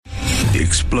the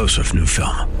explosive new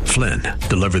film, Flynn,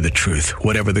 Deliver the Truth,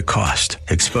 Whatever the Cost,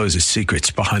 exposes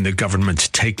secrets behind the government's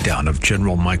takedown of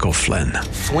General Michael Flynn.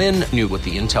 Flynn knew what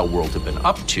the intel world had been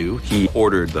up to. He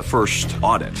ordered the first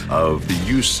audit of the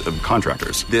use of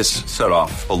contractors. This set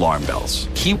off alarm bells.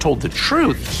 He told the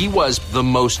truth. He was the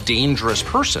most dangerous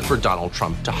person for Donald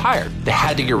Trump to hire. They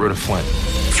had to get rid of Flynn.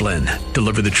 Flynn,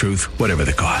 Deliver the Truth, Whatever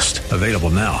the Cost. Available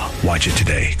now. Watch it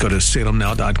today. Go to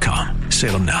salemnow.com.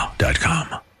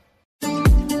 salemnow.com.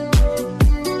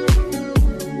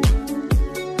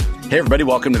 Hey, everybody.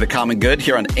 Welcome to The Common Good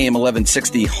here on AM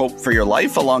 1160 Hope for Your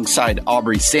Life alongside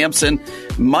Aubrey Sampson.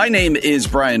 My name is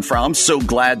Brian Fromm. So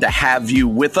glad to have you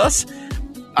with us.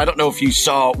 I don't know if you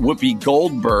saw Whoopi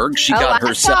Goldberg. She got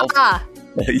herself.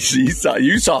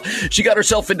 You saw. She got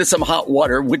herself into some hot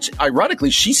water, which ironically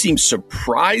she seems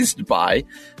surprised by.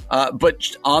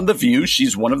 But on The View,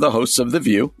 she's one of the hosts of The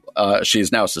View. She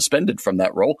is now suspended from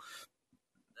that role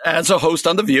as a host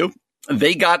on The View.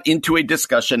 They got into a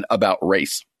discussion about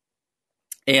race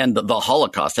and the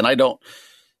Holocaust. And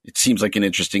it seems like an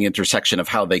interesting intersection of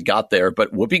how they got there.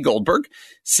 But Whoopi Goldberg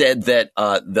said that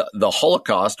the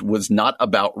Holocaust was not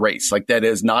about race. Like, that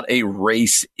is not a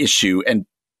race issue. And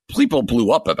people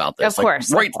blew up about this. Of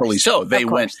course. Rightfully so. They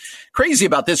went crazy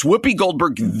about this. Whoopi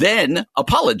Goldberg then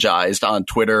apologized on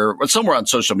Twitter or somewhere on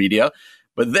social media.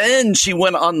 But then she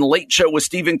went on the Late Show with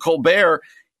Stephen Colbert.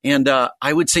 And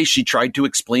I would say she tried to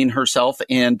explain herself,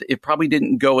 and it probably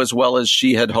didn't go as well as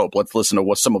she had hoped. Let's listen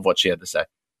to some of what she had to say.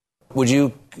 Would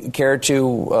you care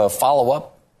to follow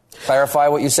up, clarify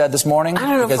what you said this morning? I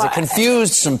don't know, because it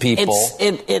confused some people.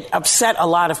 It upset a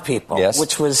lot of people, yes,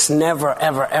 which was never,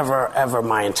 ever, ever, ever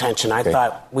my intention. I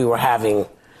thought we were having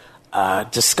a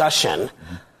discussion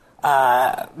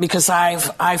because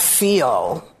I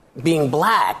feel, being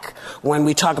black, when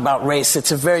we talk about race,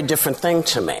 it's a very different thing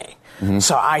to me. Mm-hmm.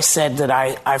 So I said that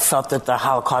I felt that the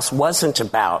Holocaust wasn't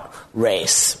about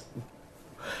race.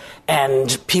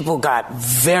 And people got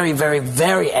very, very,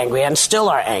 very angry and still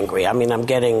are angry. I mean, I'm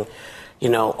getting,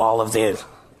 all of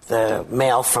the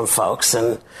mail from folks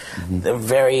and the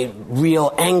very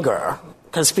real anger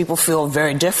because people feel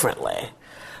very differently.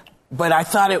 But I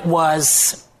thought it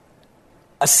was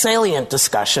a salient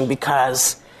discussion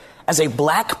because as a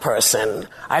black person,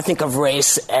 I think of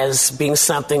race as being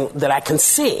something that I can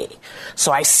see.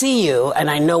 So I see you and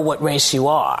I know what race you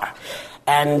are.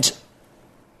 And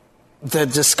the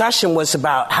discussion was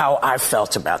about how I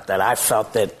felt about that. I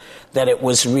felt that it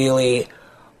was really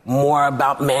more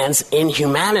about man's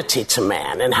inhumanity to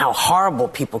man and how horrible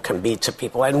people can be to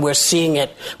people. And we're seeing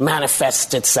it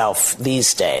manifest itself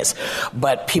these days.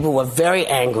 But people were very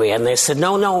angry and they said,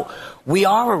 no, we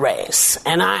are a race.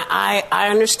 And I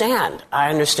understand.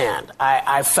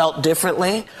 I felt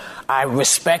differently. I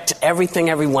respect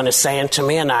everything everyone is saying to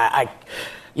me. And I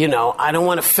don't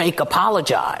want to fake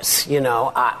apologize.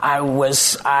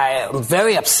 I'm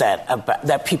very upset about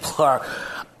that people are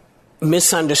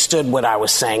misunderstood what I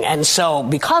was saying. And so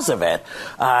because of it,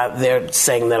 they're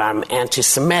saying that I'm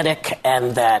anti-Semitic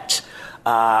and that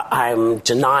I'm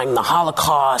denying the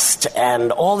Holocaust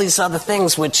and all these other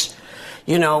things, which,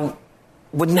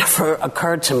 would never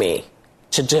occur to me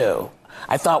to do.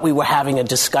 I thought we were having a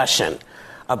discussion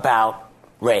about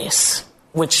race,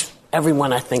 which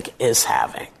everyone, I think, is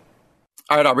having.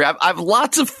 All right, Aubrey, I have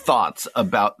lots of thoughts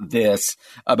about this,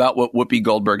 about what Whoopi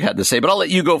Goldberg had to say, but I'll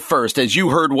let you go first. As you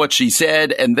heard what she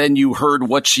said, and then you heard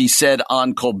what she said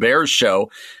on Colbert's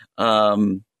show.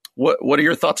 What are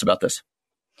your thoughts about this?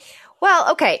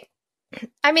 Well, okay.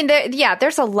 I mean,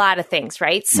 there's a lot of things,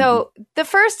 right? So the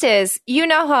first is,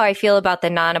 how I feel about the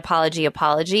non-apology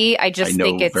apology. I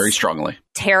think it's very strongly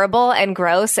terrible and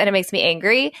gross, and it makes me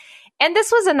angry. And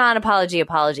this was a non-apology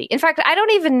apology. In fact, I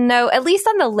don't even know, at least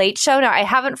on the Late Show. Now, I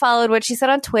haven't followed what she said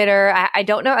on Twitter. I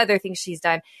don't know other things she's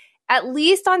done. At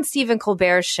least on Stephen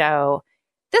Colbert's show,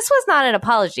 this was not an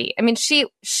apology. I mean,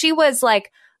 she was like,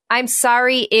 I'm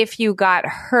sorry if you got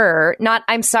hurt, not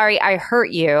I'm sorry I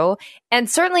hurt you, and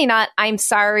certainly not I'm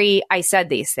sorry I said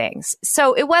these things.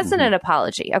 So it wasn't an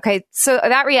apology. Okay, so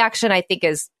that reaction I think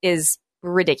is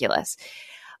ridiculous.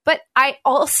 But I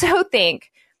also think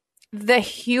the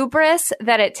hubris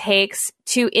that it takes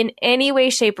to in any way,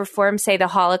 shape, or form say the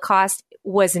Holocaust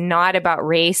was not about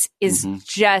race is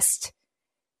just,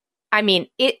 I mean,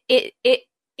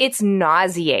 it's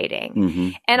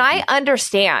nauseating. And I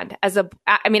understand I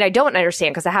don't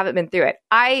understand because I haven't been through it.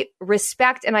 I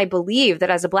respect and I believe that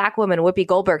as a black woman, Whoopi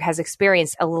Goldberg has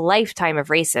experienced a lifetime of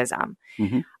racism.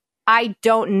 I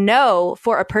don't know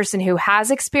for a person who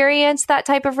has experienced that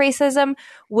type of racism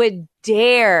would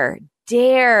dare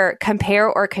compare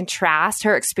or contrast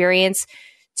her experience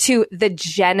to the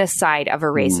genocide of a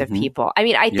race of people. I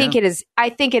mean, I think it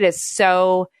is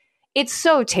so, it's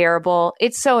so terrible.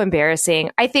 It's so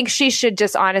embarrassing. I think she should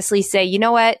just honestly say, you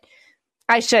know what?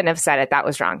 I shouldn't have said it. That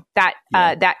was wrong.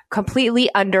 That completely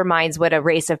undermines what a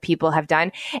race of people have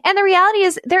done. And the reality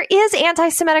is there is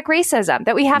anti-Semitic racism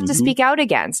that we have to speak out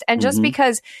against. And just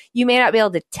because you may not be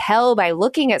able to tell by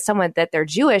looking at someone that they're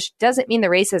Jewish doesn't mean the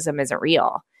racism isn't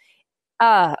real.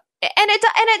 And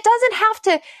it doesn't have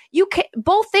to,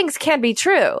 both things can be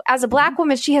true. As a Black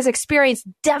woman, she has experienced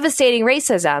devastating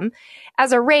racism.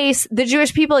 As a race, the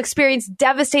Jewish people experienced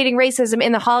devastating racism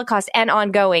in the Holocaust and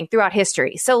ongoing throughout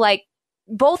history. So like,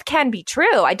 both can be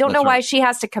true. I don't know why she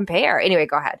has to compare. Anyway,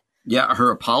 go ahead. Yeah,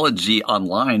 her apology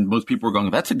online, most people were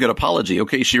going, that's a good apology.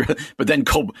 Okay, but then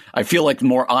I feel like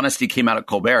more honesty came out of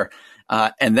Colbert.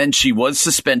 And then she was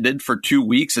suspended for 2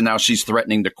 weeks, and now she's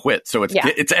threatening to quit. So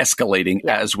it's escalating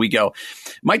as we go.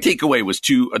 My takeaway was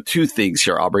two things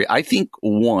here, Aubrey. I think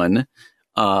one,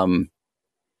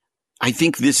 I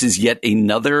think this is yet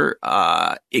another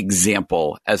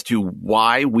example as to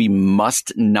why we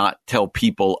must not tell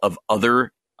people of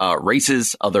other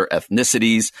races, other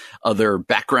ethnicities, other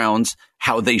backgrounds,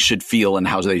 how they should feel and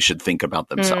how they should think about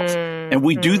themselves. And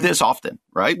we do this often,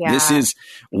 right? Yeah. This is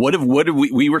what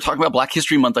we were talking about Black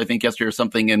History Month, I think yesterday or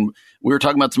something. And we were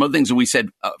talking about some other things. And we said,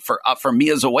 for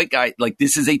me as a white guy, like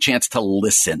this is a chance to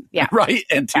listen, right?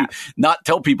 And to not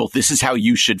tell people this is how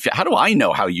you should feel. How do I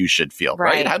know how you should feel,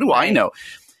 right? How do I know?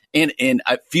 And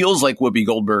it feels like Whoopi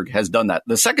Goldberg has done that.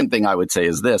 The second thing I would say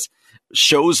is this: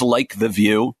 shows like The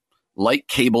View, like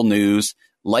cable news,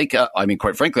 like,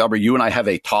 quite frankly, Aubrey, you and I have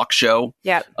a talk show.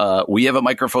 Yeah. We have a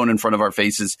microphone in front of our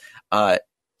faces.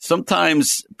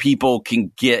 Sometimes people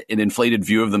can get an inflated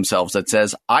view of themselves that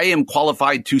says, I am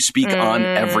qualified to speak on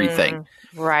everything.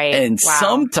 Right. And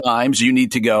sometimes you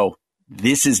need to go,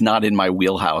 this is not in my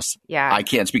wheelhouse. Yeah. I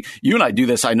can't speak. You and I do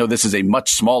this. I know this is a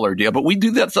much smaller deal, but we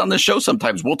do that on the show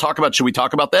sometimes. We'll talk about, should we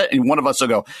talk about that? And one of us will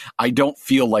go, I don't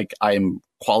feel like I'm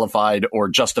qualified or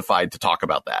justified to talk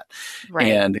about that,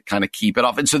 and kind of keep it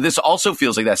off. And so this also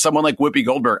feels like that. Someone like Whoopi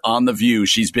Goldberg on The View,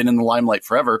 she's been in the limelight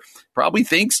forever, probably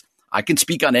thinks I can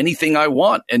speak on anything I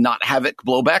want and not have it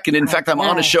blow back. And in fact, I'm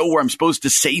on a show where I'm supposed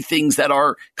to say things that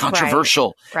are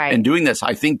controversial and doing this.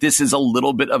 I think this is a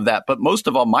little bit of that. But most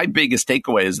of all, my biggest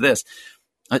takeaway is this.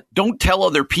 Don't tell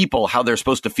other people how they're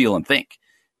supposed to feel and think.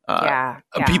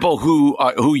 People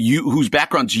whose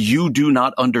backgrounds you do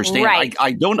not understand.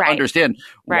 I don't understand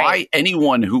why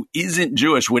anyone who isn't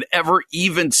Jewish would ever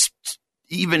even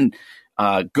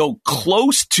go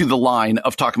close to the line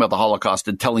of talking about the Holocaust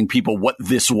and telling people what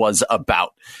this was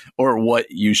about or what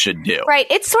you should do. Right.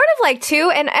 It's sort of like, too,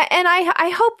 and I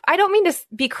hope, I don't mean to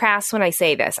be crass when I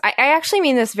say this. I actually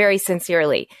mean this very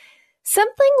sincerely.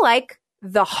 Something like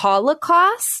the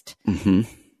Holocaust,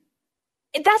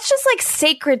 that's just like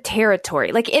sacred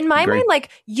territory. Like in my mind, like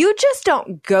you just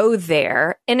don't go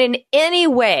there and in any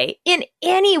way,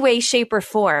 shape or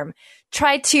form,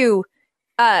 try to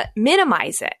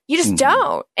minimize it. You just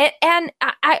don't. And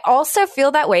I also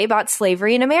feel that way about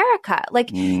slavery in America. Like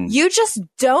you just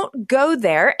don't go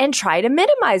there and try to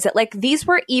minimize it. Like these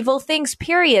were evil things,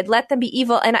 period. Let them be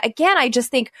evil. And again, I just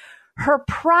think her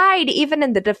pride, even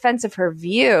in the defense of her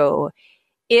view,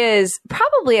 is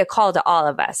probably a call to all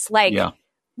of us. Like,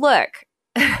 look,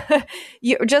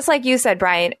 just like you said,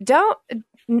 Brian, don't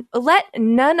let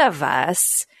none of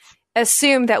us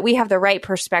assume that we have the right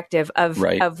perspective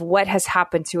of what has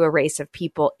happened to a race of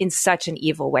people in such an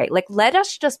evil way. Like, let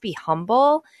us just be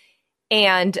humble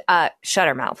and shut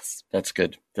our mouths. That's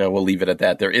good. We'll leave it at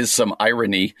that. There is some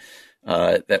irony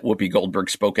that Whoopi Goldberg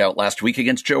spoke out last week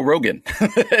against Joe Rogan.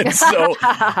 And so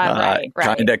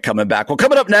kind of coming back. Well,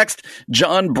 coming up next,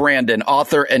 John Brandon,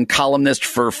 author and columnist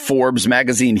for Forbes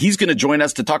magazine. He's going to join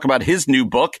us to talk about his new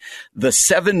book, The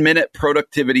 7-Minute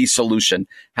Productivity Solution,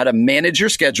 How to Manage Your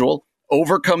Schedule,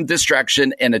 Overcome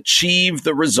Distraction, and Achieve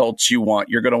the Results You Want.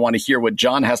 You're going to want to hear what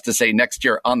John has to say next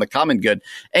year on The Common Good.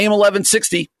 AM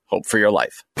 1160, Hope for Your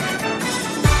Life.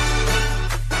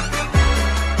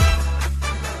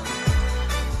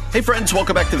 Hey friends,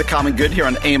 welcome back to The Common Good here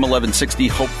on AM 1160,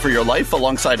 Hope for Your Life,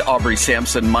 alongside Aubrey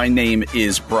Sampson. My name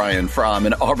is Brian Fromm,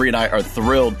 and Aubrey and I are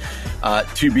thrilled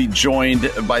to be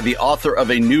joined by the author of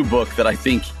a new book that I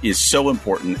think is so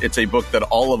important. It's a book that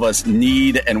all of us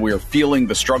need, and we're feeling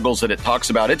the struggles that it talks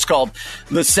about. It's called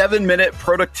The 7-Minute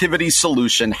Productivity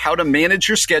Solution, How to Manage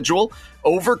Your Schedule,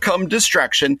 Overcome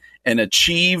Distraction, and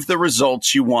Achieve the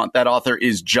Results You Want. That author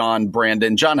is John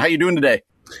Brandon. John, how you doing today?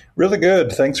 Really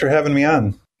good. Thanks for having me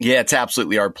on. Yeah, it's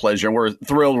absolutely our pleasure. We're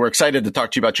thrilled. We're excited to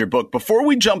talk to you about your book. Before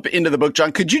we jump into the book,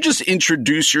 John, could you just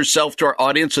introduce yourself to our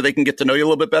audience so they can get to know you a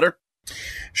little bit better?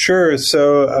 Sure.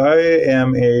 So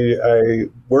I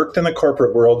worked in the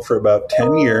corporate world for about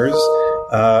 10 years.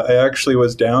 I actually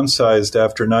was downsized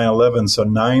after 9/11. So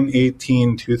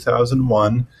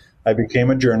 9/18/2001, I became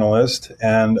a journalist,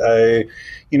 and I,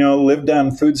 lived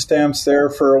on food stamps there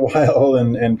for a while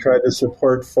and tried to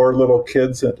support 4 little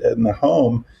kids in the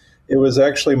home. It was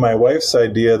actually my wife's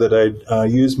idea that I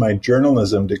use my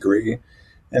journalism degree.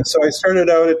 And so I started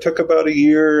out, it took about a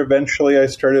year. Eventually, I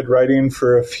started writing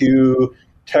for a few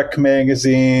tech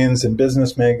magazines and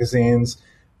business magazines.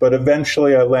 But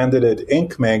eventually, I landed at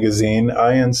Inc. magazine,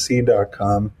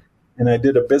 inc.com, and I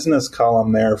did a business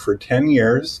column there for 10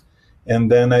 years.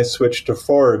 And then I switched to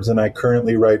Forbes, and I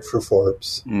currently write for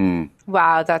Forbes.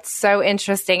 Wow, that's so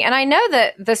interesting. And I know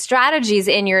that the strategies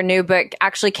in your new book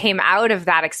actually came out of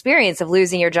that experience of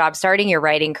losing your job, starting your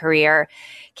writing career.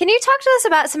 Can you talk to us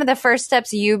about some of the first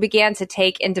steps you began to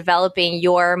take in developing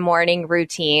your morning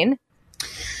routine?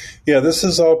 Yeah, this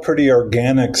is all pretty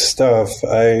organic stuff.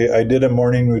 I did a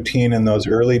morning routine in those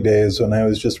early days when I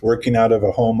was just working out of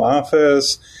a home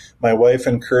office. My wife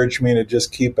encouraged me to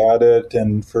just keep at it.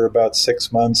 And for about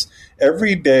 6 months,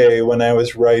 every day when I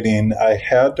was writing, I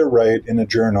had to write in a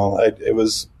journal. It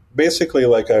was basically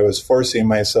like I was forcing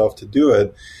myself to do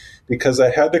it because I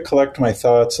had to collect my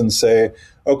thoughts and say,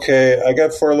 okay, I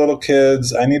got 4 little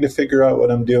kids. I need to figure out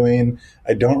what I'm doing.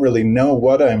 I don't really know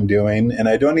what I'm doing, and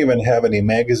I don't even have any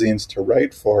magazines to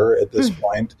write for at this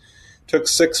point. It took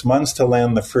 6 months to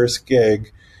land the first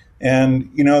gig.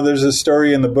 And, there's a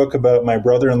story in the book about my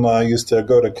brother-in-law used to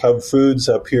go to Cub Foods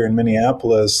up here in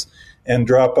Minneapolis and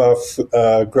drop off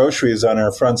groceries on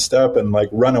our front step and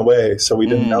run away. So we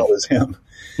didn't know it was him.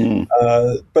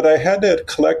 But I had to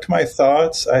collect my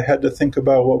thoughts. I had to think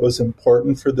about what was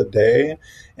important for the day.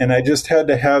 And I just had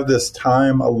to have this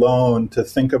time alone to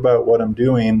think about what I'm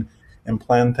doing and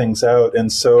plan things out.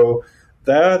 And so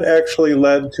that actually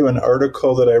led to an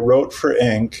article that I wrote for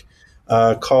Inc.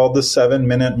 Called the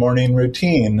 7-Minute Morning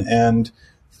Routine. And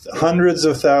hundreds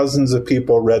of thousands of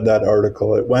people read that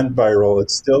article. It went viral.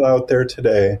 It's still out there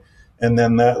today. And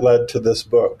then that led to this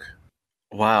book.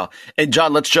 Wow. And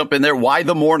John, let's jump in there. Why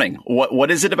the morning?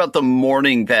 What is it about the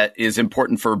morning that is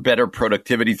important for better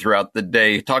productivity throughout the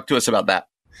day? Talk to us about that.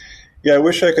 Yeah, I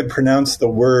wish I could pronounce the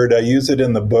word. I use it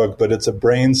in the book, but it's a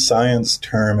brain science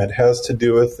term. It has to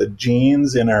do with the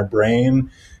genes in our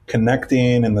brain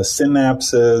connecting and the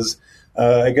synapses.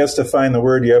 I guess to find the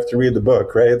word, you have to read the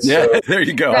book, right? Yeah, so, there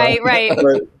you go. Right.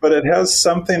 But it has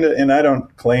something to, and I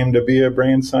don't claim to be a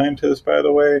brain scientist, by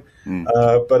the way,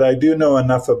 but I do know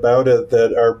enough about it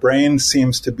that our brain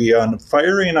seems to be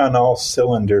firing on all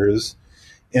cylinders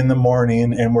in the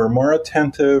morning, and we're more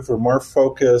attentive, we're more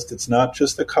focused. It's not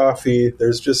just the coffee.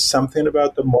 There's just something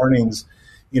about the mornings.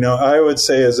 I would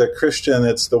say as a Christian,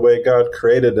 it's the way God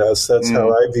created us. That's how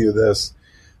I view this.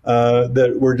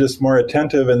 That we're just more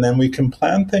attentive, and then we can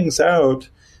plan things out,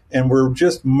 and we're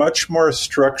just much more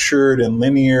structured and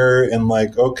linear and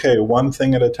okay, one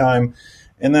thing at a time.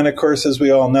 And then, of course, as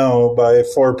we all know, by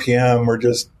 4 p.m., we're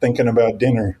just thinking about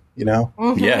dinner,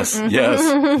 Yes.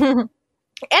 And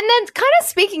then kind of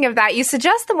speaking of that, you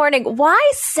suggest the morning.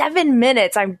 Why 7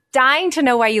 minutes? I'm dying to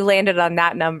know why you landed on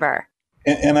that number.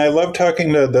 And I love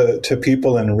talking to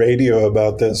people in radio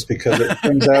about this because it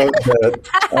turns out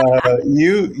that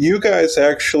you guys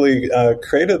actually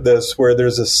created this where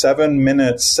there's a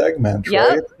 7-minute segment,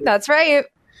 right? Yep, that's right.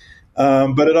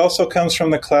 But it also comes from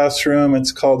the classroom.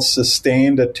 It's called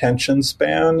sustained attention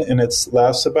span, and it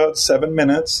lasts about 7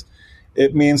 minutes.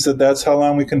 It means that's how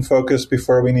long we can focus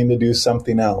before we need to do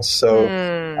something else. So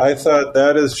I thought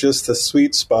that is just the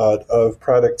sweet spot of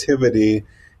productivity.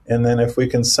 And then if we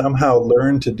can somehow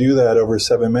learn to do that over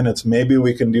 7 minutes, maybe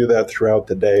we can do that throughout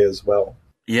the day as well.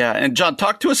 Yeah. And John,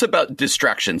 talk to us about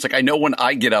distractions. I know when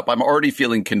I get up, I'm already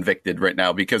feeling convicted right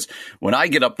now because when I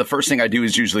get up, the first thing I do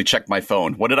is usually check my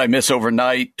phone. What did I miss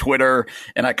overnight? Twitter,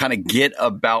 and I kind of get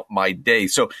about my day.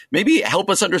 So maybe help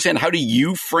us understand, how do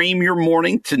you frame your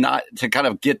morning to kind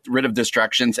of get rid of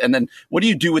distractions? And then what do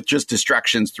you do with just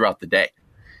distractions throughout the day?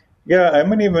 Yeah,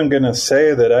 I'm even going to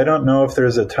say that I don't know if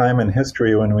there's a time in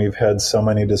history when we've had so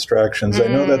many distractions. I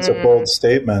know that's a bold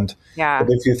statement. Yeah.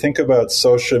 But if you think about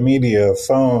social media,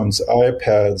 phones,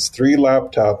 iPads, 3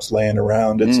 laptops laying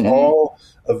around, it's all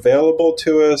available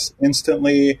to us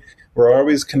instantly. We're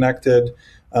always connected.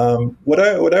 What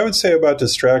I would say about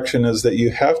distraction is that you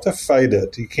have to fight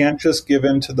it. You can't just give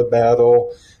in to the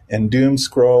battle and doom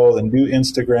scroll and do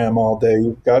Instagram all day.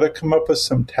 You've got to come up with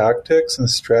some tactics and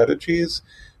strategies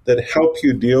that help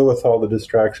you deal with all the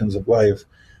distractions of life.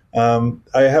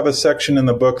 I have a section in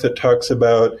the book that talks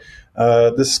about,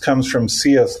 this comes from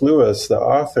C.S. Lewis, the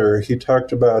author. He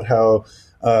talked about how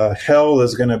hell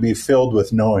is going to be filled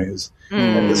with noise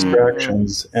and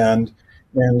distractions. And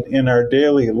in our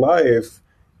daily life,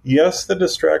 yes, the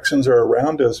distractions are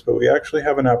around us, but we actually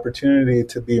have an opportunity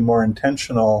to be more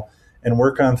intentional and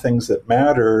work on things that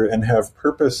matter and have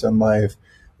purpose in life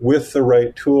with the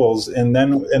right tools. And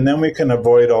then we can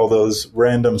avoid all those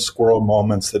random squirrel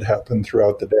moments that happen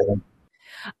throughout the day.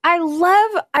 I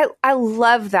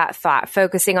love that thought,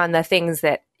 focusing on the things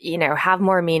that, have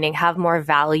more meaning, have more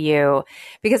value,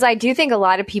 because I do think a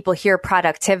lot of people hear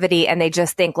productivity and they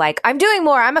just think like, I'm doing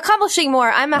more, I'm accomplishing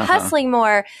more, I'm hustling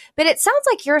more. But it sounds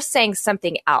like you're saying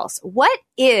something else. What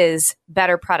is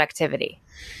better productivity?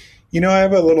 I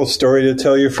have a little story to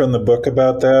tell you from the book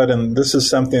about that. And this is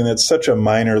something that's such a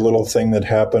minor little thing that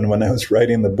happened when I was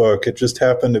writing the book. It just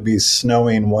happened to be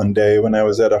snowing one day when I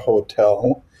was at a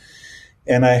hotel.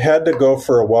 And I had to go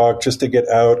for a walk just to get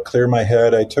out, clear my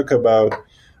head. I took about,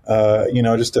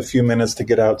 just a few minutes to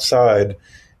get outside.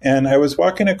 And I was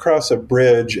walking across a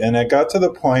bridge, and I got to the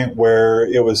point where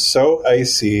it was so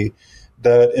icy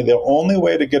that the only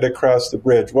way to get across the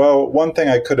bridge, well, one thing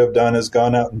I could have done is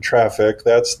gone out in traffic.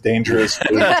 That's dangerous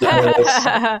for journalists,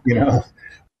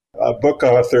 a book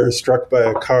author struck by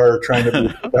a car trying to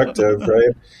be productive,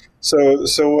 right?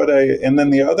 So and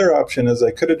then the other option is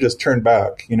I could have just turned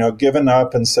back, given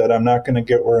up and said, I'm not going to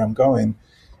get where I'm going.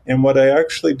 And what I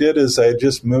actually did is I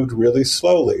just moved really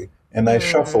slowly, and I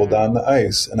shuffled on the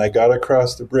ice, and I got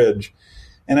across the bridge.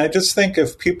 And I just think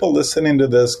if people listening to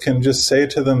this can just say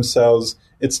to themselves,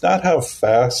 it's not how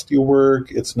fast you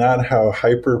work, it's not how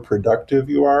hyper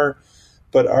productive you are,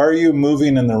 but are you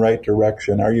moving in the right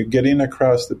direction? Are you getting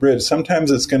across the bridge? Sometimes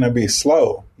it's going to be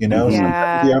slow,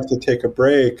 Sometimes you have to take a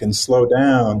break and slow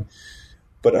down.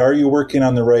 But are you working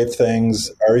on the right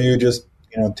things? Are you just,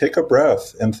 take a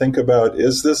breath and think about,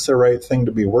 is this the right thing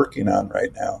to be working on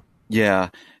right now? Yeah.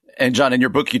 And John, in your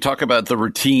book, you talk about the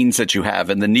routines that you have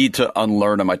and the need to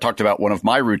unlearn them. I talked about one of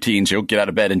my routines, get out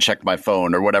of bed and check my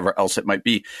phone or whatever else it might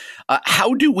be.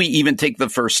 How do we even take the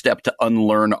first step to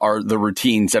unlearn the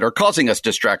routines that are causing us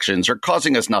distractions or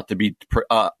causing us not to be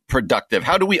productive?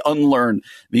 How do we unlearn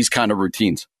these kind of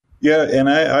routines? Yeah, and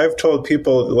I've told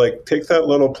people, take that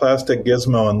little plastic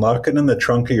gizmo and lock it in the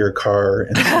trunk of your car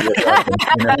and see what happens.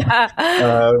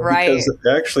 Right. Because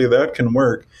actually that can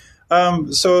work.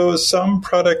 So some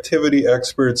productivity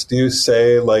experts do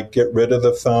say, get rid of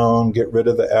the phone, get rid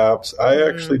of the apps. I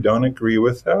actually don't agree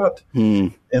with that.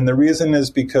 And the reason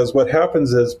is because what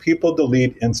happens is people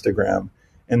delete Instagram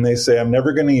and they say, I'm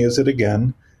never going to use it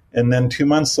again. And then 2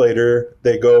 months later,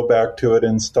 they go back to it,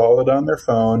 install it on their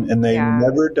phone, and they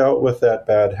never dealt with that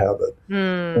bad habit.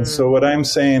 And so what I'm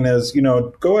saying is,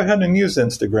 go ahead and use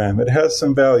Instagram. It has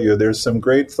some value. There's some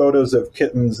great photos of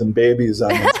kittens and babies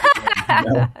on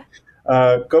Instagram.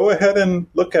 Go ahead and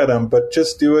look at them, but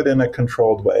just do it in a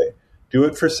controlled way. Do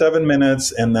it for 7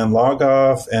 minutes and then log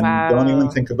off and don't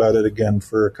even think about it again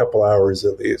for a couple hours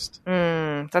at least.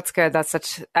 That's good. That's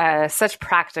such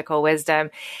practical wisdom.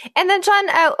 And then, John,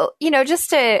 just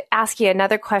to ask you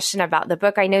another question about the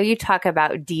book, I know you talk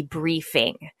about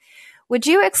debriefing. Would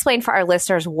you explain for our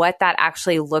listeners what that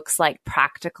actually looks like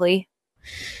practically?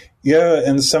 Yeah,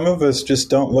 and some of us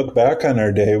just don't look back on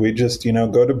our day. We just,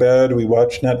 go to bed, we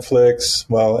watch Netflix.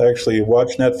 Well, actually,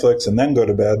 watch Netflix and then go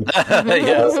to bed.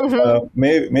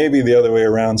 Maybe the other way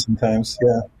around sometimes,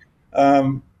 yeah.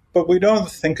 But we don't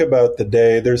think about the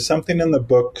day. There's something in the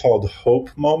book called hope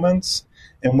moments.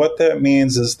 And what that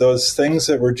means is those things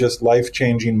that were just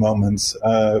life-changing moments.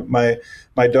 My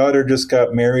daughter just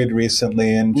got married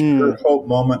recently, and her hope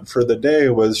moment for the day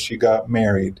was she got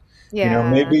married.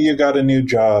 Yeah. Maybe you got a new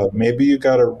job. Maybe you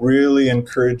got a really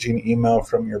encouraging email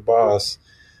from your boss.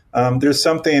 There's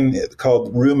something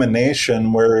called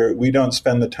rumination where we don't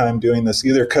spend the time doing this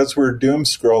either because we're doom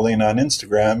scrolling on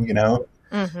Instagram,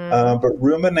 But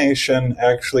rumination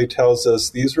actually tells us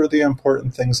these were the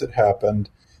important things that happened.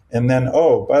 And then,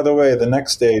 oh, by the way, the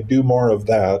next day, do more of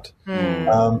that.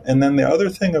 And then the other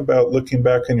thing about looking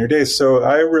back on your day, so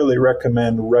I really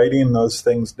recommend writing those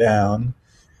things down.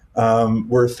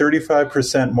 We're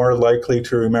 35% more likely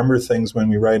to remember things when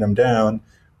we write them down.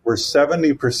 We're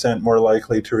 70% more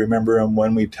likely to remember them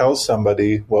when we tell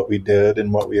somebody what we did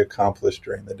and what we accomplished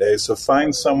during the day. So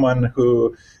find someone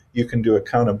who you can do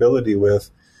accountability with.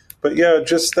 But yeah,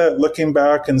 just that looking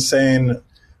back and saying,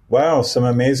 wow, some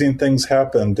amazing things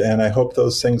happened, and I hope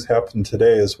those things happen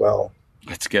today as well.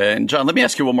 That's good. And John, let me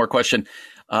ask you one more question.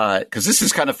 Because this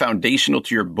is kind of foundational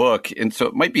to your book, and so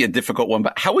it might be a difficult one,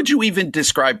 but how would you even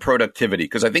describe productivity?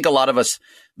 Because I think a lot of us,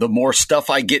 the more stuff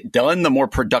I get done, the more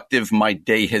productive my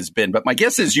day has been. But my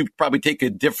guess is you probably take a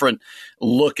different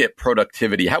look at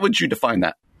productivity. How would you define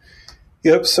that?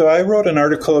 Yep. So I wrote an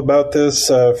article about this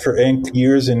for Inc.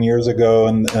 years and years ago,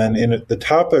 and in it, the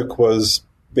topic was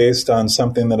based on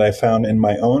something that I found in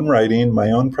my own writing,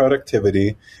 my own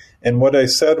productivity. And what I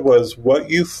said was, what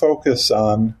you focus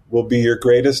on will be your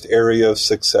greatest area of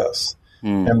success.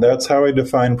 And that's how I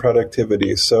define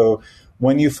productivity. So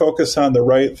when you focus on the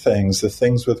right things, the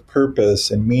things with purpose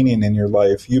and meaning in your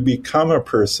life, you become a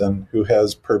person who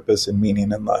has purpose and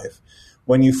meaning in life.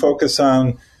 When you focus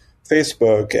on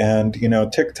Facebook and,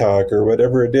 TikTok or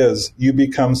whatever it is, you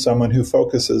become someone who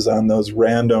focuses on those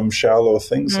random, shallow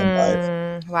things in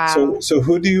life. Wow. So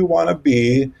who do you want to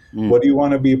be? What do you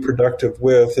want to be productive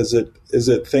with? Is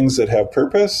it things that have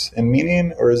purpose and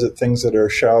meaning, or is it things that are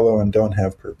shallow and don't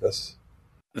have purpose?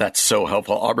 That's so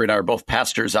helpful. Aubrey and I are both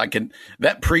pastors.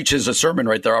 That preaches a sermon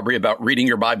right there, Aubrey, about reading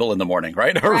your Bible in the morning,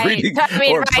 right? Or reading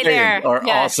or praying or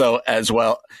also as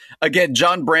well. Again,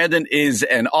 John Brandon is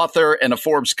an author and a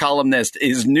Forbes columnist.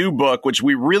 His new book, which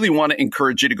we really want to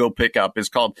encourage you to go pick up, is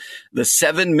called The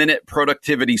 7-Minute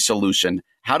Productivity Solution: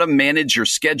 How to Manage Your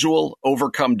Schedule,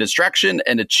 Overcome Distraction,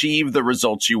 and Achieve the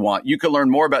Results You Want. You can learn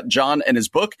more about John and his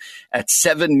book at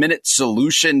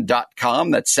 7minutesolution.com.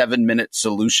 That's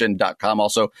 7minutesolution.com.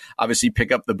 Also, obviously,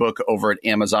 pick up the book over at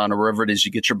Amazon or wherever it is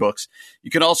you get your books. You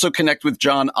can also connect with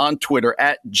John on Twitter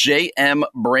at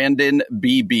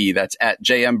JMBrandonBB. That's at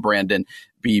JMBrandonBB.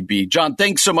 John,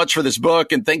 thanks so much for this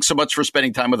book, and thanks so much for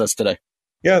spending time with us today.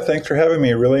 Yeah, thanks for having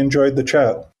me. Really enjoyed the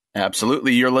chat.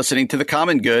 Absolutely. You're listening to The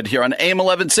Common Good here on AM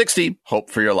 1160. Hope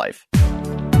for your life.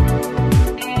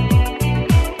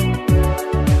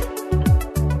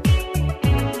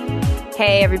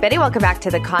 Hey, everybody. Welcome back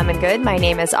to The Common Good. My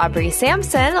name is Aubrey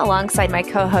Sampson, alongside my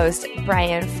co-host,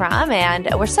 Brian Fromm, and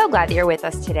we're so glad that you're with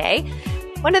us today.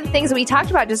 One of the things that we talked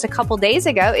about just a couple days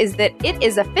ago is that it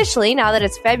is officially, now that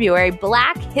it's February,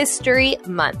 Black History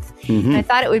Month. And I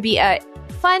thought it would be a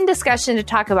fun discussion to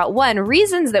talk about, one,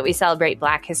 reasons that we celebrate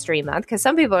Black History Month, because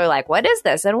some people are like, what is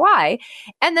this and why?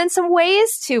 And then some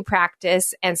ways to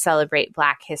practice and celebrate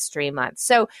Black History Month.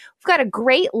 So we've got a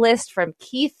great list from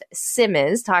Keith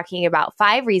Simmons talking about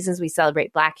 5 reasons we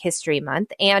celebrate Black History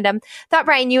Month. And thought,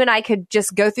 Brian, you and I could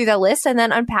just go through the list and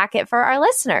then unpack it for our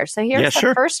listeners. So here's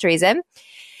the first reason.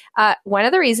 One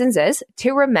of the reasons is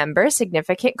to remember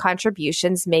significant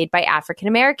contributions made by African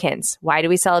Americans. Why do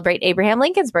we celebrate Abraham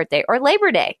Lincoln's birthday or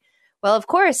Labor Day? Well, of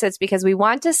course, it's because we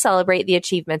want to celebrate the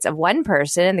achievements of one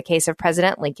person, in the case of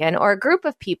President Lincoln, or a group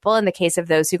of people, in the case of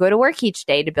those who go to work each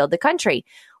day to build the country.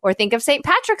 Or think of St.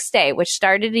 Patrick's Day, which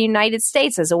started in the United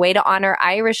States as a way to honor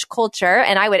Irish culture.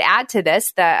 And I would add to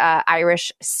this the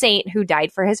Irish saint who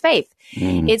died for his faith.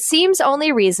 It seems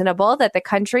only reasonable that the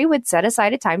country would set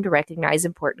aside a time to recognize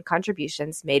important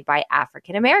contributions made by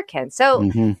African Americans.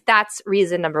 So that's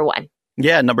reason number 1.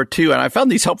 Yeah, number 2, and I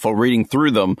found these helpful reading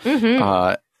through them.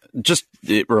 Just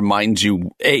it reminds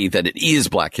you, A, that it is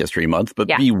Black History Month, but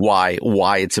B, why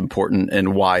it's important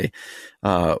and why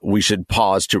we should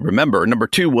pause to remember. Number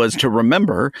 2 was to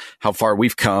remember how far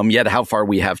we've come, yet how far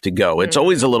we have to go. It's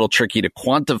always a little tricky to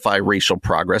quantify racial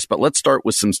progress, but let's start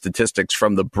with some statistics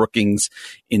from the Brookings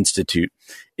Institute.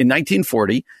 In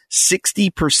 1940,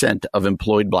 60% of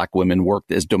employed Black women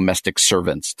worked as domestic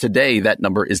servants. Today, that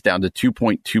number is down to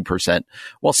 2.2%,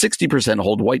 while 60%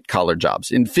 hold white-collar jobs.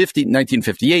 In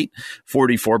 1958,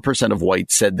 44% of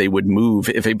whites said they would move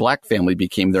if a Black family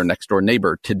became their next-door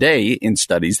neighbor. Today, in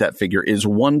studies, that figure is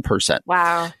 1%.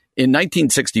 Wow. In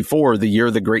 1964, the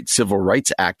year the Great Civil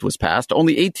Rights Act was passed,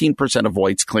 only 18% of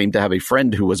whites claimed to have a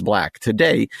friend who was Black.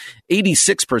 Today,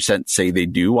 86% say they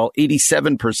do, while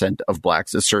 87% of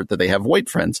Blacks assert that they have white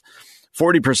friends.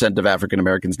 40% of African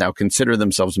Americans now consider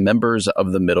themselves members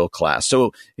of the middle class.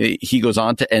 So he goes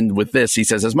on to end with this. He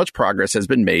says, as much progress has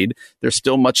been made, there's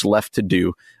still much left to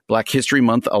do. Black History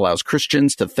Month allows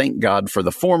Christians to thank God for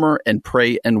the former and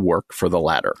pray and work for the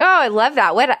latter. Oh, I love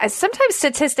that. Sometimes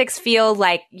statistics feel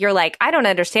like you're like, I don't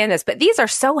understand this, but these are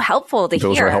so helpful to hear.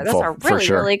 Those are helpful, Those are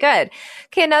really, really good.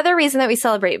 Okay, another reason that we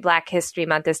celebrate Black History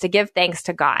Month is to give thanks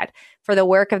to God for the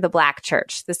work of the Black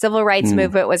church. The civil rights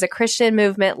movement was a Christian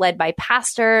movement led by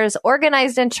pastors,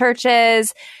 organized in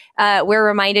churches. We're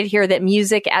reminded here that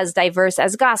music as diverse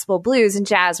as gospel, blues, and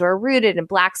jazz were rooted in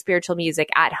Black spiritual music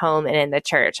at home and in the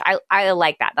church. I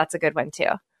like that. That's a good one, too.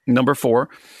 Number 4,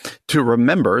 to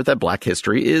remember that Black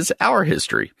history is our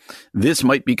history. This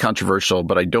might be controversial,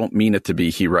 but I don't mean it to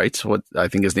be, he writes. What I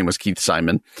think his name was Keith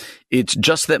Simon. It's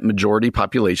just that majority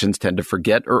populations tend to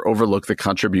forget or overlook the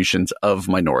contributions of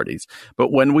minorities.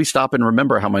 But when we stop and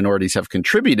remember how minorities have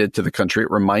contributed to the country, it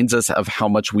reminds us of how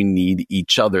much we need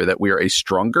each other, that we are a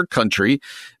stronger country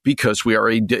because we are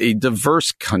a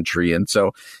diverse country. And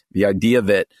so the idea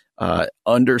that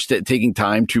taking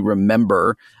time to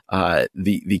remember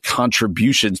the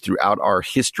contributions throughout our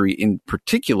history, in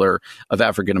particular of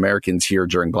African Americans here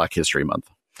during Black History Month.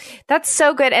 That's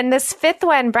so good. And this fifth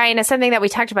one, Brian, is something that we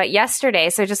talked about yesterday.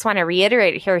 So I just want to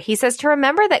reiterate it here. He says to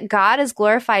remember that God is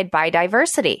glorified by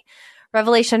diversity.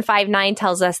 Revelation 5:9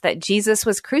 tells us that Jesus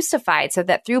was crucified so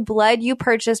that through blood you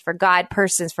purchased for God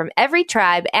persons from every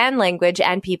tribe and language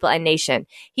and people and nation.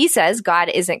 He says God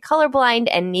isn't colorblind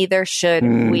and neither should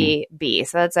we be.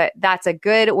 So that's a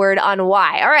good word on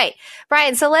why. All right,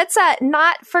 Brian, so let's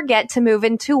not forget to move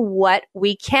into what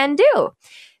we can do.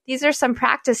 These are some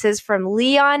practices from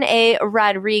Leon A.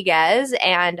 Rodriguez,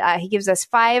 and he gives us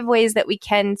 5 ways that we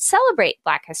can celebrate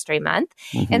Black History Month.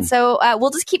 Mm-hmm. And so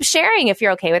we'll just keep sharing if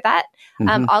you're okay with that.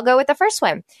 Mm-hmm. I'll go with the first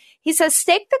one. He says,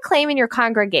 stake the claim in your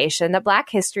congregation that Black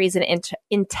history is an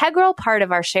integral part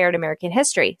of our shared American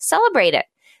history. Celebrate it.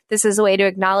 This is a way to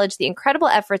acknowledge the incredible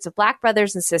efforts of Black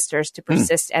brothers and sisters to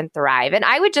persist and thrive. And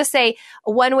I would just say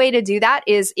one way to do that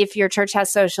is if your church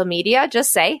has social media,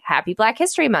 just say Happy Black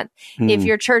History Month. If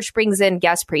your church brings in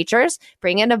guest preachers,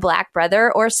 bring in a Black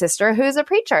brother or sister who's a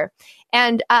preacher.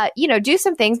 And, do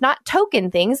some things, not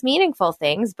token things, meaningful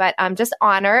things, but just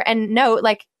honor and note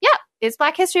it's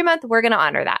Black History Month. We're going to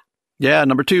honor that. Yeah.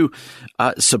 Number 2,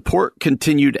 support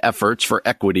continued efforts for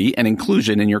equity and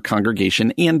inclusion in your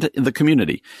congregation and the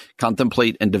community.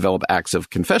 Contemplate and develop acts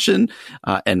of confession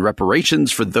and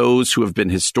reparations for those who have been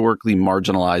historically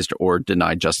marginalized or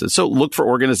denied justice. So look for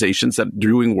organizations that are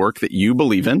doing work that you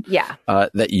believe in,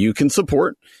 that you can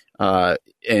support,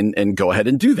 and go ahead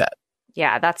and do that.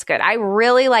 Yeah, that's good. I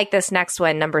really like this next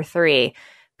one, number 3.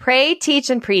 Pray, teach,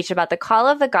 and preach about the call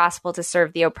of the gospel to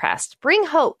serve the oppressed. Bring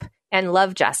hope and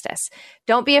love justice.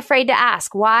 Don't be afraid to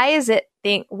ask, why is this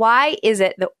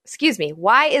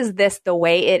the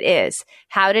way it is?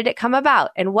 How did it come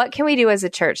about? And what can we do as a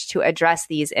church to address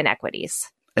these inequities?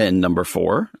 And number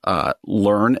 4,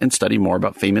 learn and study more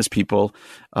about famous people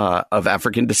of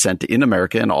African descent in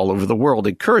America and all over the world.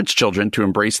 Encourage children to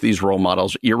embrace these role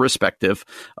models, irrespective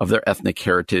of their ethnic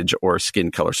heritage or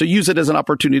skin color. So use it as an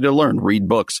opportunity to learn, read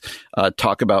books,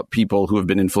 talk about people who have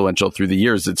been influential through the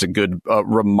years. It's a good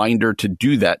reminder to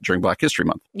do that during Black History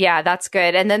Month. Yeah, that's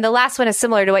good. And then the last one is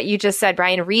similar to what you just said,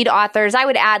 Brian. Read authors. I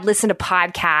would add, listen to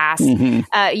podcasts,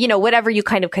 whatever you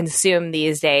kind of consume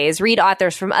these days. Read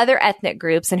authors from other ethnic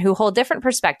groups and who hold different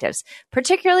perspectives,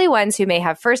 particularly ones who may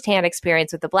have firsthand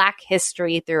experience with the Black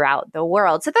history throughout the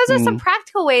world. So those are some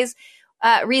practical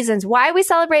reasons why we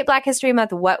celebrate Black History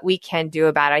Month, what we can do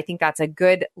about it. I think that's a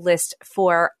good list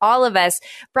for all of us.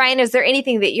 Brian, is there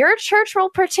anything that your church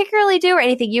will particularly do or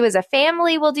anything you as a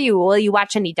family will do? Will you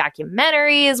watch any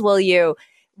documentaries? Will you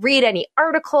read any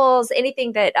articles,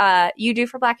 anything that you do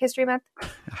for Black History Month?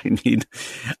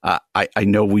 I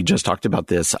know we just talked about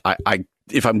this.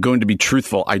 If I'm going to be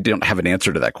truthful, I don't have an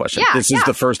answer to that question. This is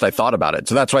the first I thought about it.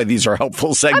 So that's why these are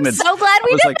helpful segments. I'm so glad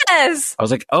we did this. I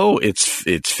was like, oh, it's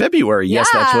February. Yes,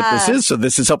 that's what this is. So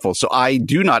this is helpful. So I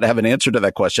do not have an answer to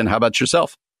that question. How about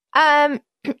yourself?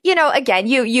 Again,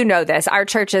 you know this. Our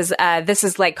church is, this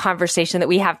is like conversation that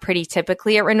we have pretty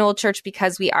typically at Renewal Church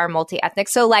because we are multi-ethnic.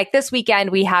 So like this weekend,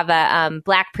 we have a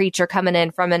Black preacher coming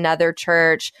in from another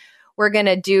church. We're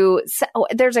going to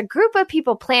there's a group of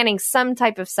people planning some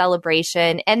type of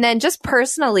celebration. And then just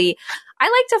personally, I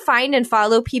like to find and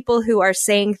follow people who are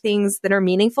saying things that are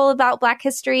meaningful about Black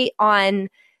history on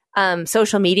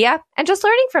social media and just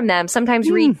learning from them. Sometimes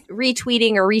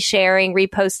retweeting or resharing,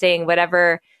 reposting,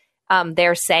 whatever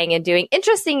they're saying and doing.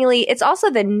 Interestingly, it's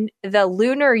also the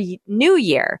Lunar New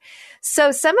Year.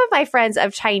 So some of my friends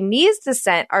of Chinese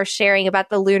descent are sharing about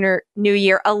the Lunar New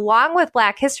Year along with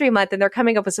Black History Month, and they're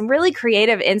coming up with some really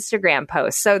creative Instagram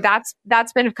posts. So that's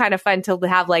been kind of fun to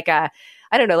have like a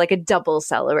double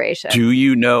celebration. Do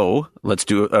you know, let's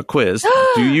do a quiz.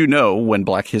 Do you know when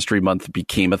Black History Month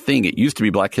became a thing? It used to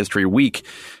be Black History Week.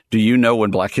 Do you know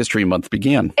when Black History Month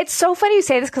began? It's so funny you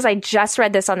say this because I just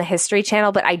read this on the History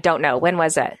Channel, but I don't know. When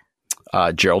was it?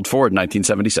 Gerald Ford,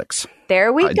 1976.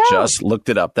 There we go. I just looked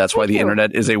it up. That's why the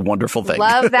internet is a wonderful thing.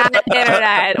 Love that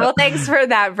internet. Well, thanks for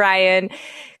that, Brian.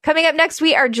 Coming up next,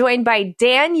 we are joined by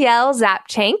Danielle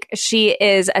Zapchenk. She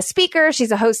is a speaker.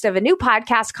 She's a host of a new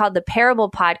podcast called The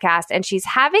Parable Podcast, and she's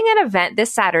having an event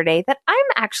this Saturday that I'm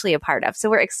actually a part of. So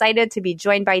we're excited to be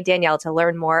joined by Danielle to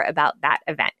learn more about that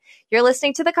event. You're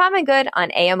listening to The Common Good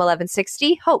on AM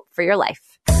 1160. Hope for your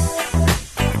life.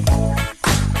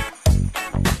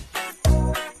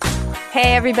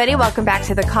 Hey, everybody. Welcome back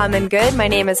to The Common Good. My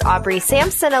name is Aubrey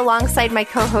Sampson alongside my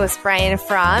co-host Brian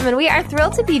Fromm, and we are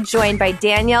thrilled to be joined by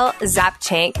Danielle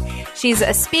Zapchenk. She's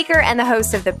a speaker and the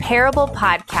host of the Parable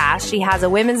Podcast. She has a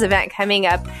women's event coming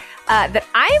up that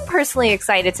I'm personally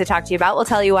excited to talk to you about. We'll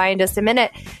tell you why in just a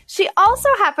minute. She also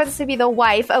happens to be the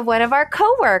wife of one of our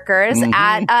coworkers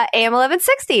at AM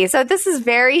 1160. So this is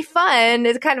very fun.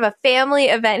 It's kind of a family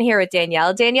event here with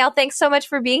Danielle. Danielle, thanks so much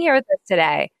for being here with us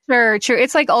today. Sure, true.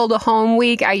 It's like old home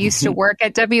week. I used to work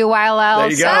at WYLL.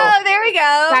 There you go. Oh, there we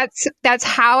go. That's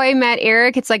how I met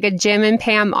Eric. It's like a Jim and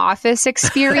Pam office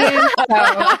experience.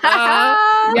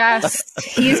 Yes,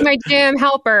 he's my gym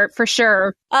helper for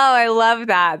sure. Oh, I love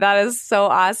that. That is so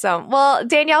awesome. Well,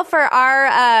 Danielle, for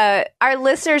our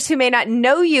listeners who may not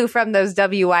know you from those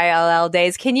WYLL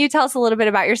days, can you tell us a little bit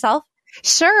about yourself?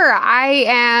 Sure. I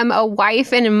am a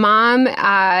wife and a mom,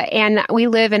 and we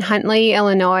live in Huntley,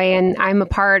 Illinois, and I'm a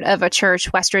part of a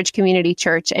church, Westridge Community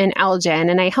Church in Elgin,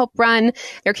 and I help run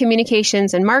their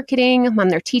communications and marketing. I'm on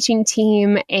their teaching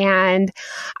team, and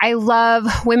I love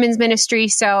women's ministry,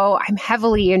 so I'm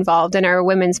heavily involved in our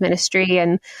women's ministry.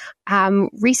 And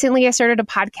recently I started a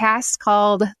podcast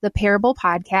called The Parable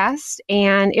Podcast,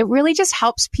 and it really just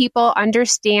helps people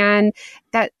understand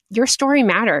that your story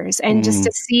matters and just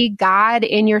to see God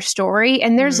in your story.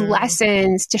 And there's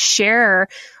lessons to share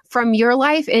from your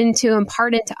life and to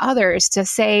impart it to others to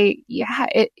say, yeah,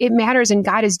 it matters and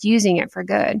God is using it for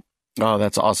good. Oh,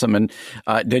 that's awesome. And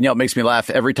Danielle, it makes me laugh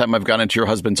every time I've gone into your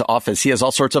husband's office. He has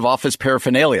all sorts of office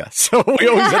paraphernalia. So we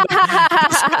always end up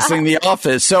discussing the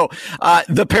office. So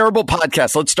the Parable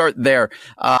Podcast, let's start there.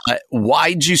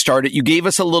 Why'd you start it? You gave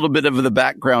us a little bit of the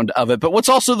background of it, but what's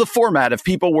also the format? If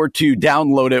people were to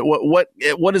download it,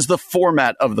 what is the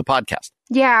format of the podcast?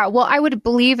 Yeah, well, I would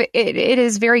believe it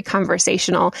is very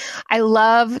conversational. I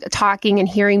love talking and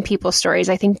hearing people's stories.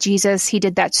 I think Jesus, he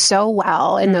did that so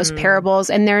well in those parables,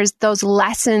 and there's those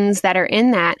lessons that are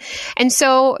in that. And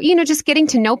so, just getting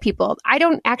to know people. I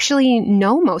don't actually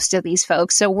know most of these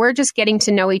folks, so we're just getting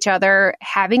to know each other,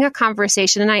 having a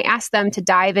conversation, and I ask them to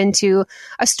dive into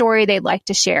a story they'd like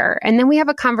to share. And then we have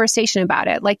a conversation about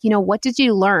it. Like, what did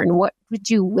you learn? What would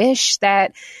you wish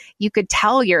that you could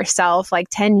tell yourself like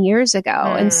 10 years ago?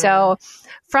 And so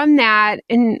from that,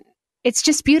 and it's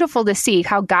just beautiful to see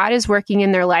how God is working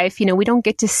in their life. We don't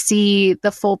get to see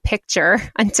the full picture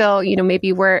until,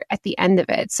 maybe we're at the end of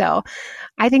it. So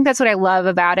I think that's what I love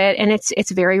about it. And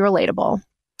it's very relatable.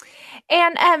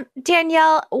 And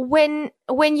Danielle, when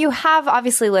you have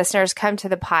obviously listeners come to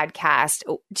the podcast,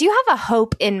 do you have a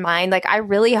hope in mind? Like, I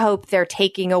really hope they're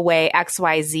taking away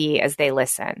XYZ as they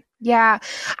listen. Yeah,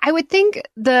 I would think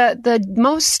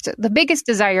the biggest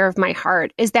desire of my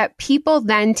heart is that people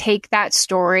then take that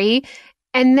story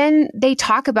and then they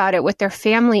talk about it with their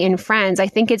family and friends. I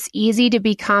think it's easy to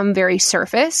become very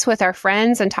surface with our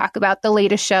friends and talk about the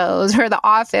latest shows or The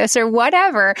Office or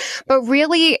whatever. But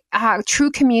really,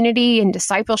 true community and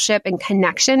discipleship and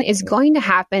connection is going to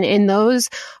happen in those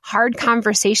hard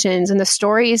conversations and the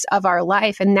stories of our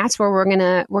life. And that's where we're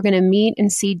gonna meet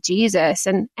and see Jesus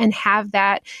and have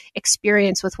that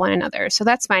experience with one another. So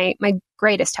that's my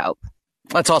greatest hope.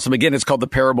 That's awesome. Again, it's called the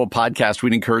Parable Podcast.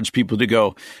 We'd encourage people to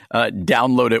go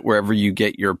download it wherever you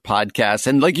get your podcasts.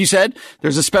 And like you said,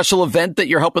 there's a special event that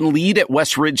you're helping lead at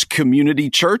Westridge Community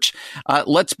Church.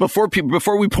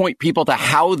 Before we point people to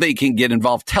how they can get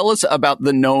involved, tell us about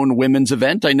the Known Women's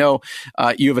event. I know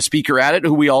you have a speaker at it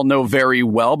who we all know very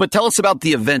well, but tell us about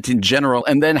the event in general,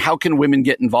 and then how can women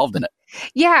get involved in it?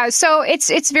 Yeah, so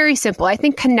it's very simple. I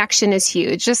think connection is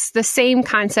huge. Just the same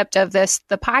concept of the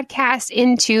podcast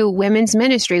into women's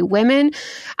ministry. Women,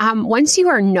 once you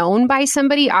are known by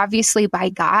somebody, obviously by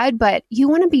God, but you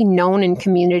want to be known in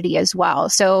community as well.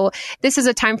 So this is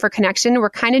a time for connection. We're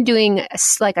kind of doing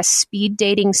a speed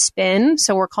dating spin.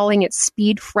 So we're calling it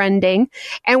speed friending.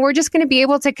 And we're just going to be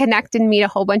able to connect and meet a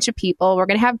whole bunch of people. We're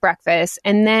going to have breakfast,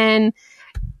 and then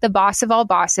the boss of all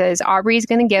bosses, Aubrey, is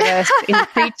going to give us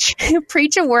and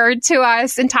preach a word to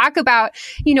us and talk about,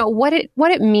 what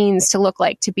it means to look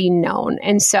like to be known.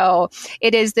 And so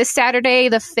it is this Saturday,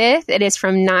 the 5th. It is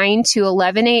from 9 to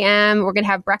 11 a.m. We're going to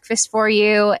have breakfast for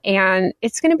you, and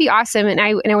it's going to be awesome. And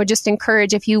I would just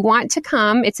encourage, if you want to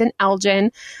come, it's in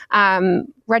Elgin.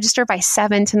 Register by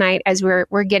 7 tonight as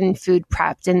we're getting food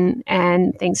prepped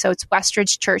and things. So it's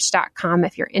westridgechurch.com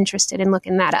if you're interested in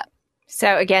looking that up.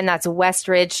 So again, that's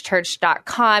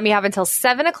westridgechurch.com. You have until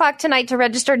 7 o'clock tonight to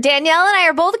register. Danielle and I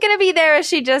are both going to be there, as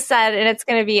she just said, and it's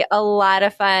going to be a lot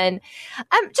of fun.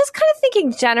 I'm just kind of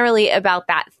thinking generally about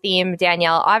that theme,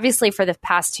 Danielle. Obviously, for the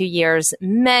past 2 years,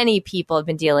 many people have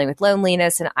been dealing with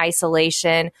loneliness and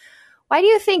isolation. Why do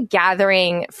you think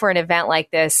gathering for an event like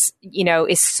this,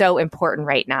 is so important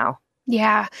right now?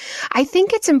 Yeah, I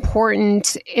think it's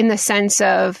important in the sense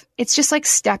of it's just like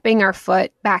stepping our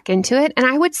foot back into it. And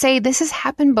I would say this has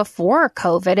happened before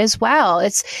COVID as well.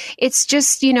 It's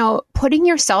just, putting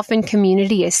yourself in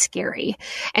community is scary.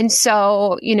 And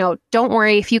so, don't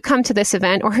worry if you come to this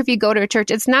event or if you go to a church,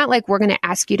 it's not like we're going to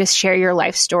ask you to share your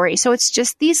life story. So it's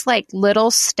just these like little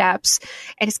steps.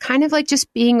 And it's kind of like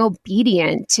just being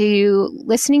obedient to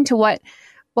listening to what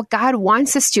God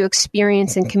wants us to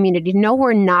experience in community. No,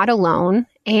 we're not alone.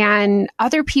 And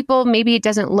other people, maybe it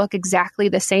doesn't look exactly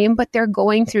the same, but they're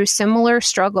going through similar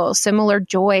struggles, similar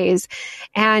joys.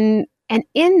 And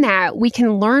in that, we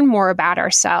can learn more about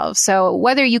ourselves. So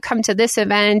whether you come to this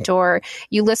event or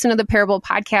you listen to the Parable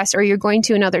podcast or you're going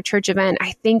to another church event,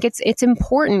 I think it's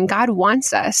important. God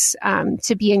wants us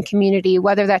to be in community,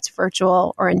 whether that's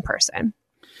virtual or in person.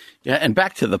 Yeah, and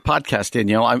back to the podcast,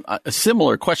 Danielle, a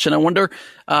similar question. I wonder,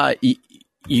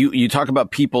 you talk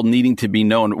about people needing to be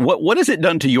known. What has it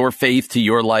done to your faith, to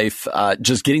your life,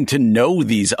 just getting to know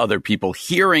these other people,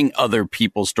 hearing other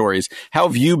people's stories? How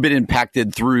have you been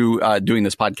impacted through doing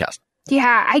this podcast?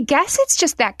 Yeah, I guess it's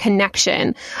just that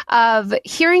connection of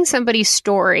hearing somebody's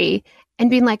story and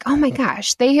being like, oh my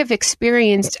gosh, they have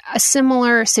experienced a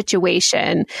similar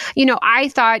situation. I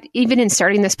thought even in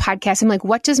starting this podcast, I'm like,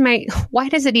 why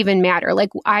does it even matter?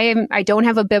 Like I don't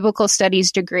have a biblical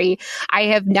studies degree. I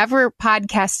have never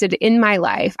podcasted in my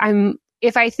life.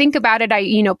 If I think about it,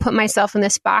 I, put myself in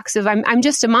this box of I'm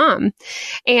just a mom.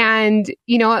 And,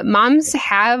 moms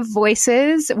have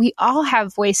voices. We all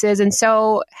have voices. And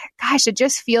so, gosh, it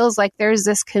just feels like there's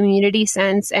this community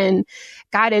sense and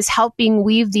God is helping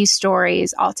weave these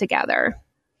stories all together.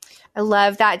 I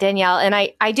love that, Danielle. And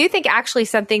I do think actually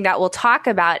something that we'll talk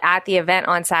about at the event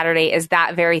on Saturday is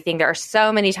that very thing. There are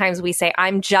so many times we say,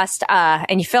 I'm just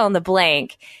and you fill in the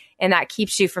blank. And that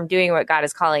keeps you from doing what God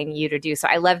is calling you to do. So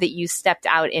I love that you stepped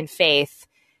out in faith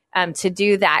to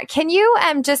do that. Can you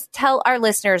just tell our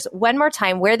listeners one more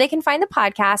time where they can find the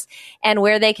podcast and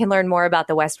where they can learn more about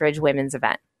the Westridge Women's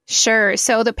event? Sure.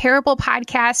 So the Parable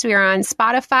podcast, we are on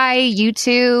Spotify,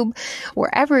 YouTube,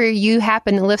 wherever you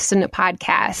happen to listen to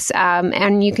podcasts.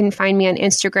 And you can find me on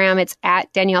Instagram. It's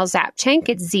at Danielle Zapchenk.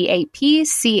 It's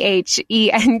Zapchenk.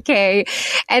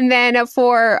 And then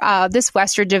for this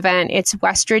Westridge event, it's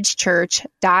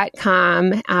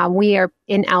westridgechurch.com. We are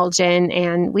in Elgin,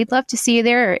 and we'd love to see you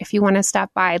there. If you want to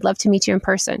stop by, I'd love to meet you in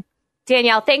person.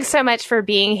 Danielle, thanks so much for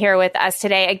being here with us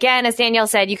today. Again, as Danielle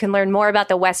said, you can learn more about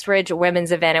the Westridge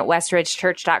Women's event at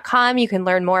westridgechurch.com. You can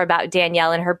learn more about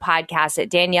Danielle and her podcast at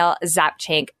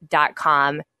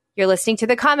daniellezapchenk.com. You're listening to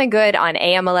The Common Good on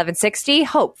AM 1160.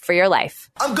 Hope for your life.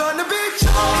 I'm gonna be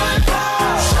joyful. I'm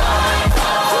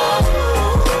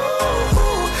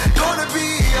gonna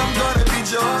be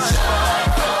joyful.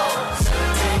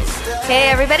 Hey,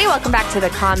 everybody. Welcome back to The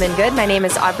Common Good. My name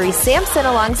is Aubrey Sampson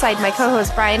alongside my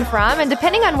co-host Brian Fromm. And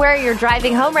depending on where you're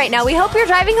driving home right now, we hope you're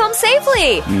driving home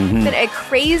safely. Mm-hmm. It's been a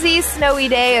crazy snowy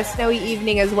day, a snowy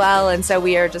evening as well. And so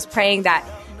we are just praying that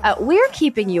we're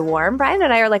keeping you warm. Brian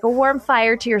and I are like a warm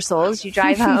fire to your soul as you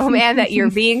drive home and that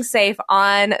you're being safe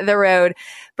on the road.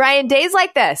 Brian, days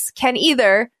like this can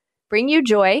either bring you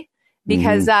joy,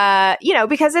 because,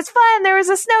 because it's fun. There was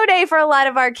a snow day for a lot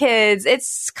of our kids.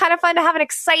 It's kind of fun to have an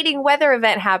exciting weather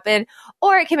event happen,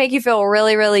 or it can make you feel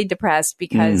really, really depressed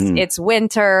because it's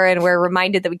winter and we're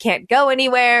reminded that we can't go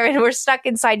anywhere and we're stuck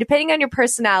inside. Depending on your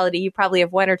personality, you probably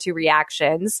have one or two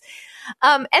reactions.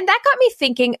 And that got me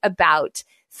thinking about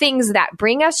things that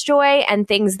bring us joy and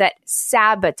things that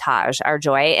sabotage our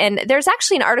joy. And there's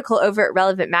actually an article over at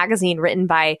Relevant Magazine written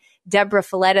by Deborah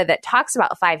Folletta that talks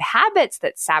about 5 habits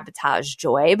that sabotage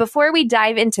joy. Before we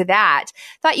dive into that,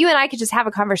 thought you and I could just have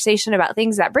a conversation about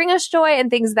things that bring us joy and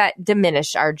things that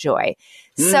diminish our joy.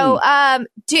 So I'm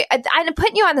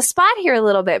putting you on the spot here a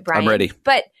little bit, Brian. I'm ready.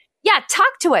 But yeah,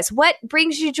 talk to us. What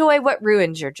brings you joy? What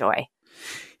ruins your joy?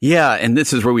 Yeah, and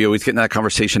this is where we always get in that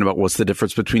conversation about what's the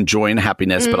difference between joy and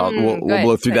happiness, but we'll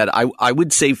blow through that. I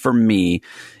would say for me,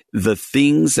 the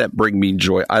things that bring me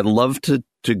joy, I love to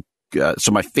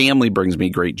so my family brings me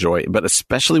great joy, but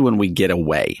especially when we get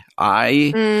away.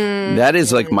 That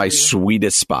is like my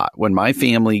sweetest spot when my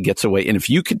family gets away. And if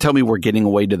you could tell me we're getting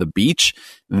away to the beach,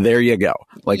 there you go.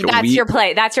 Like that's your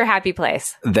place. That's your happy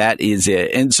place. That is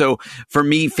it. And so for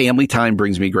me, family time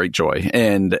brings me great joy.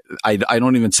 And I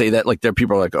don't even say that like there are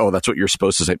people are like, oh, that's what you're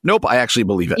supposed to say. Nope. I actually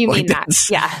believe it. You like mean that?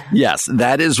 Yeah. Yes.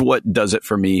 That is what does it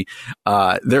for me.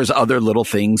 There's other little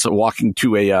things walking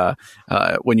to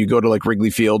when you go to like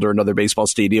Wrigley Field or another baseball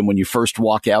stadium, when you first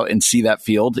walk out and see that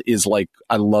field is like,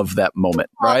 I love that moment,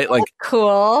 right? Like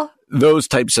cool. those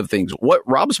types of things. What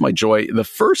robs my joy? The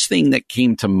first thing that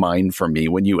came to mind for me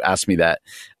when you asked me that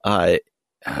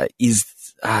is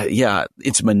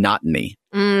it's monotony.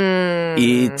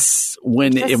 It's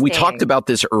when, and we talked about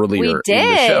this earlier in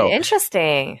the show.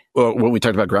 Interesting. When we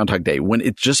talked about Groundhog Day, when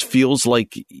it just feels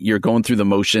like you're going through the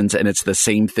motions and it's the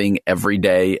same thing every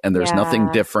day and there's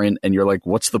nothing different and you're like,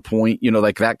 what's the point? You know,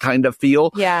 like that kind of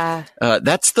feel. Yeah.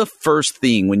 That's the first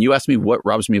thing. When you asked me what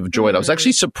robs me of joy, I was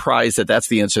actually surprised that that's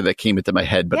the answer that came into my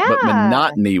head, but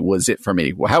monotony was it for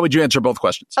me. Well, how would you answer both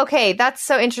questions? Okay, that's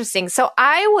so interesting. So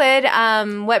I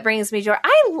would, what brings me joy?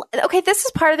 This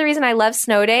is part of the reason I love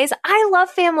snow days. I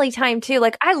love family time too.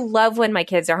 Like I love when my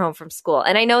kids are home from school.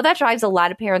 And I know that drives a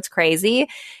lot of parents crazy.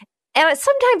 And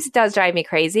sometimes it does drive me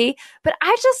crazy, but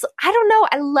I don't know.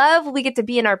 I love when we get to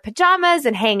be in our pajamas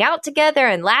and hang out together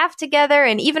and laugh together.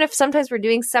 And even if sometimes we're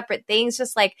doing separate things,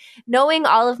 just like knowing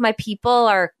all of my people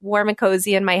are warm and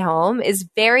cozy in my home is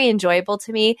very enjoyable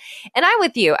to me. And I'm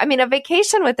with you. I mean, a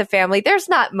vacation with the family, there's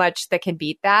not much that can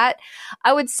beat that.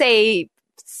 I would say,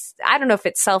 I don't know if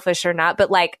it's selfish or not,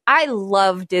 but like I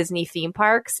love Disney theme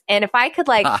parks. And if I could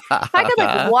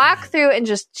walk through and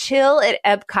just chill at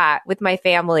Epcot with my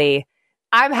family,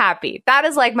 I'm happy. That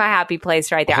is like my happy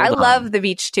place right there. I love the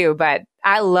beach too, but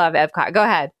I love Epcot. Go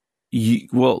ahead.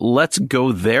 Well, let's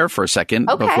go there for a second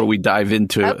before we dive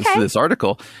into this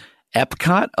article.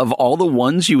 Epcot, of all the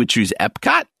ones you would choose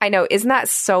Epcot? I know. Isn't that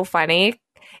so funny?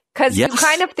 Because you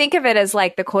kind of think of it as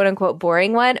like the quote unquote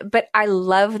boring one, but I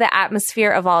love the atmosphere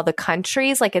of all the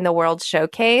countries, like in the World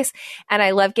Showcase. And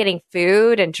I love getting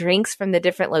food and drinks from the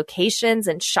different locations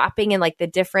and shopping in like the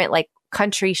different like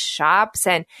country shops.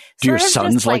 And do your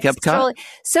sons like Epcot?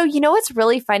 So you know what's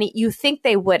really funny? You think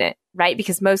they wouldn't, right?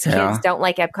 Because most kids don't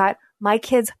like Epcot. My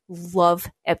kids love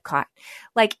Epcot.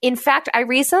 Like, in fact, I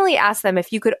recently asked them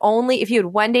if you had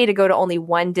one day to go to only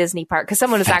one Disney park, because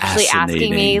someone was actually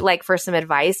asking me like for some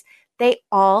advice. They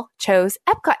all chose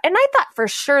Epcot. And I thought for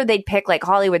sure they'd pick like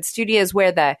Hollywood Studios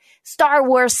where the Star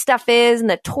Wars stuff is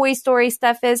and the Toy Story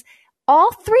stuff is.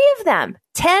 All three of them,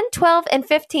 10, 12, and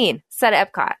 15, said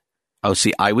Epcot. Oh,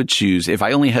 see, I would choose, if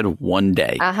I only had one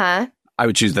day, I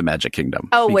would choose the Magic Kingdom.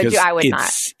 Oh, would you? I would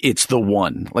not. It's the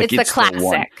one. Like it's the classic. The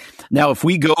one. Now, if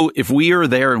we are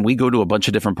there and we go to a bunch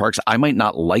of different parks, I might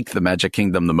not like the Magic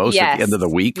Kingdom the most at the end of the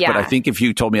week. Yeah. But I think if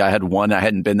you told me I had one, I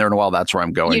hadn't been there in a while, that's where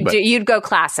I'm going. You'd go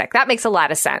classic. That makes a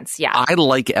lot of sense. Yeah. I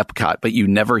like Epcot, but you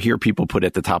never hear people put it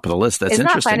at the top of the list. That's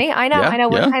interesting. Isn't that funny? I know. I know.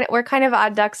 We're kind of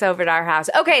odd ducks over at our house.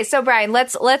 Okay, so Brian,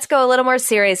 let's go a little more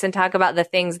serious and talk about the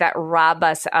things that rob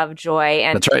us of joy.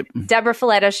 And that's right. Deborah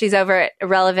Folletto, she's over at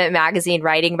Relevant Magazine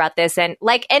writing about this. And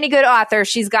like any good author,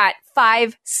 she's got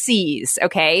 5 C's,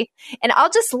 okay? And I'll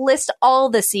just list all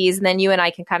the C's, and then you and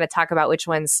I can kind of talk about which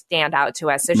ones stand out to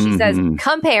us. So she says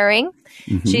comparing.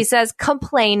 She says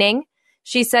complaining.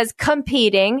 She says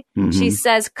competing. She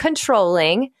says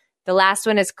controlling. The last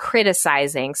one is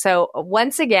criticizing. So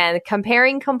once again,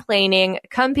 comparing, complaining,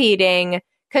 competing,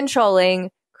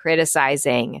 controlling,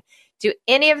 criticizing. Do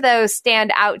any of those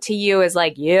stand out to you as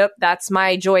like, yep, that's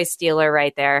my joy stealer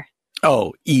right there?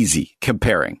 Oh, easy.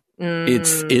 Comparing.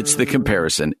 It's the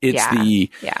comparison. It's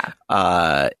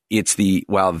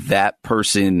wow, that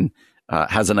person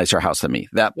has a nicer house than me.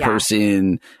 That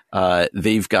person,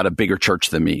 they've got a bigger church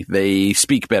than me. They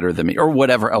speak better than me, or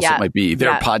whatever else it might be.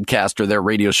 Their podcast or their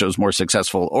radio show is more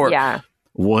successful, or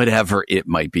whatever it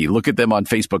might be. Look at them on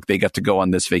Facebook. They got to go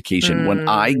on this vacation. When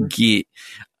I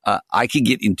could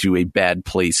get into a bad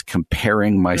place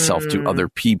comparing myself to other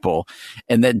people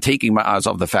and then taking my eyes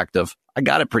off the fact of I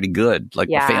got it pretty good. Like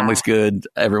my family's good.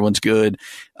 Everyone's good.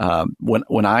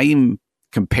 When I'm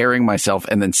comparing myself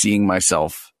and then seeing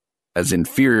myself as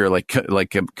inferior, like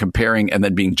comparing and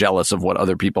then being jealous of what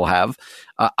other people have,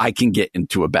 I can get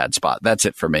into a bad spot. That's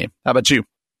it for me. How about you?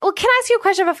 Well, can I ask you a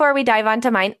question before we dive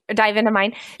into mine?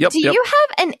 Yep, Do you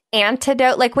have an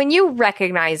antidote? Like when you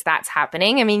recognize that's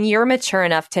happening, I mean, you're mature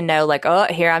enough to know like, oh,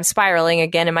 here I'm spiraling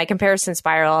again in my comparison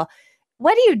spiral.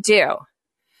 What do you do?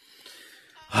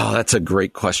 Oh, that's a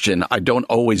great question. I don't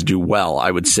always do well,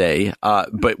 I would say.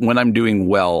 But when I'm doing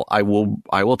well, I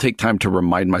will take time to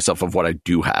remind myself of what I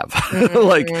do have.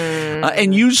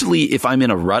 And usually if I'm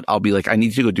in a rut, I'll be like, I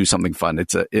need to go do something fun.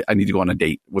 I need to go on a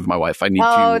date with my wife.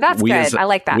 That's good. I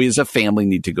like that. We as a family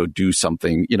need to go do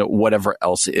something, whatever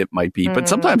else it might be. But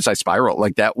sometimes I spiral.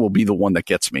 Like that will be the one that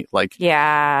gets me. Like, you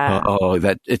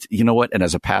know what? And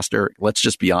as a pastor, let's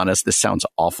just be honest. This sounds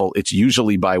awful. It's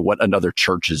usually by what another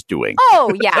church is doing.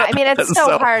 Oh, yeah. I mean, it's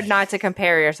so hard not to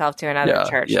compare yourself to another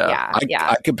church.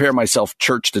 I compare myself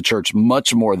church to church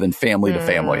much more than family to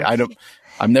family.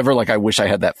 I'm never like, I wish I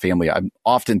had that family. I'm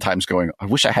oftentimes going, I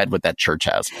wish I had what that church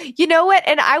has. You know what?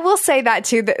 And I will say that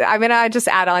too. I'm going to just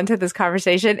add on to this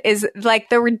conversation is like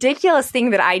the ridiculous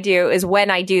thing that I do is when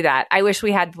I do that, I wish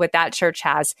we had what that church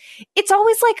has. It's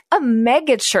always like a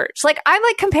mega church. Like I'm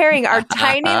like comparing our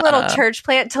tiny little church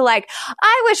plant to like,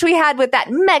 I wish we had what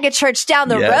that mega church down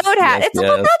the road had. It's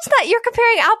well, that's not, you're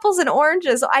comparing apples and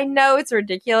oranges. I know it's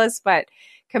ridiculous, but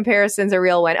comparison's a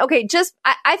real one. Okay,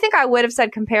 I think I would have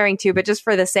said comparing to, but just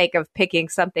for the sake of picking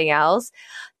something else,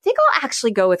 I think I'll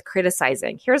actually go with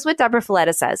criticizing. Here's what Deborah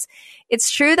Folletta says. It's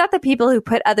true that the people who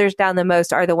put others down the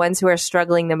most are the ones who are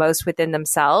struggling the most within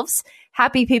themselves.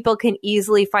 Happy people can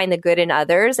easily find the good in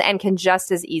others and can just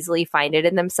as easily find it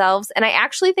in themselves. And I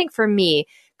actually think for me,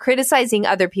 criticizing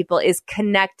other people is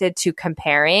connected to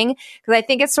comparing because I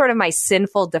think it's sort of my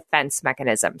sinful defense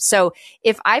mechanism. So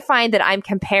if I find that I'm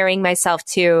comparing myself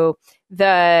to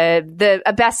a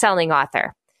best-selling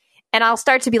author, and I'll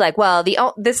start to be like, well,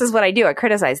 this is what I do. I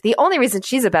criticize. The only reason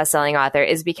she's a best-selling author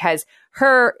is because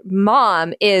her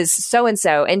mom is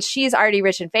so-and-so, and she's already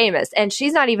rich and famous, and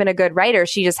she's not even a good writer.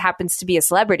 She just happens to be a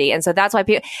celebrity. And so that's why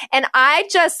people, and I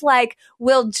just like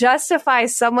will justify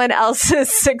someone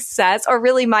else's success or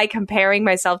really my comparing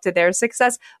myself to their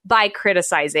success by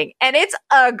criticizing. And it's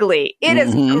ugly. It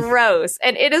is gross.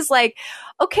 And it is like,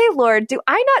 okay, Lord, do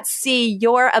I not see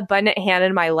your abundant hand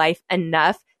in my life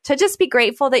enough to just be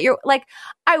grateful that you're like,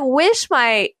 I wish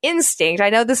my instinct, I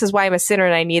know this is why I'm a sinner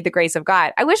and I need the grace of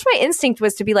God. I wish my instinct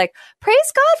was to be like, praise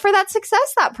God for that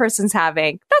success that person's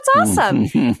having. That's awesome.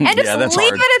 And just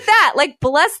leave it at that. Like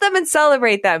bless them and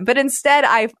celebrate them. But instead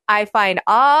I find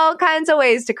all kinds of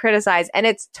ways to criticize. And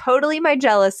it's totally my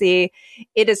jealousy.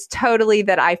 It is totally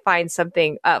that I find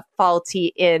something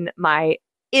faulty in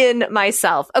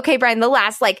myself. Okay, Brian, the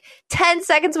last like 10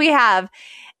 seconds we have.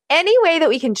 Any way that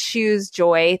we can choose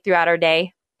joy throughout our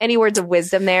day? Any words of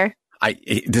wisdom there?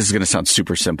 This is going to sound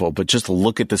super simple, but just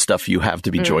look at the stuff you have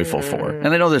to be joyful for. And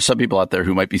I know there's some people out there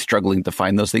who might be struggling to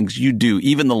find those things. You do,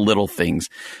 even the little things.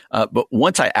 But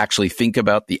once I actually think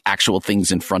about the actual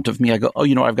things in front of me, I go, oh,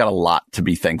 you know, I've got a lot to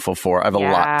be thankful for. I have a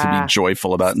lot to be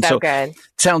joyful about. And so good. It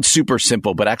sounds super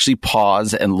simple, but actually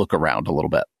pause and look around a little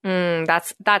bit.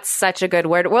 That's such a good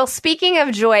word. Well, speaking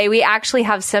of joy, we actually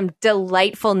have some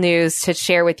delightful news to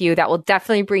share with you that will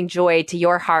definitely bring joy to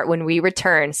your heart when we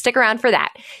return. Stick around for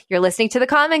that. You're listening to The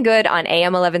Common Good on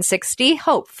AM 1160.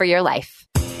 Hope for your life.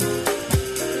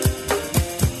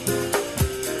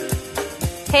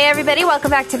 Hey, everybody.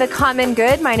 Welcome back to The Common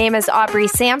Good. My name is Aubrey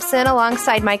Sampson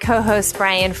alongside my co-host,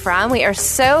 Brian Fromm. We are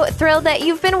so thrilled that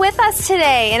you've been with us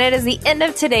today. And it is the end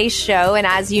of today's show. And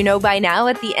as you know by now,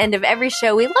 at the end of every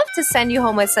show, we love to send you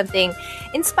home with something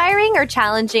inspiring or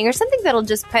challenging or something that'll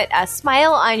just put a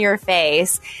smile on your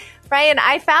face. Brian,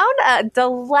 I found a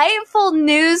delightful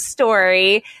news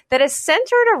story that is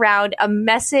centered around a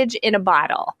message in a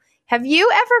bottle. Have you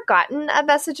ever gotten a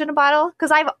message in a bottle?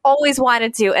 Because I've always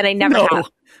wanted to, and I never have.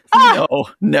 No,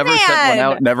 never sent one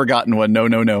out, never gotten one.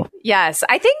 No. Yes.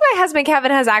 I think my husband,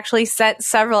 Kevin, has actually sent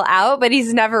several out, but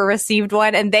he's never received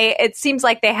one. And it seems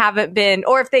like they haven't been,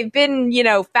 or if they've been,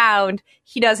 found,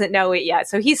 he doesn't know it yet.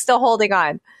 So he's still holding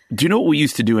on. Do you know what we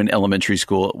used to do in elementary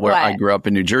school where I grew up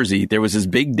in New Jersey? There was this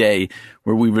big day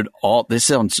where we would all, this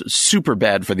sounds super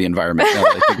bad for the environment now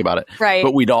that I think about it, right?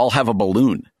 But we'd all have a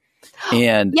balloon.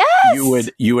 And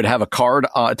you would have a card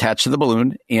attached to the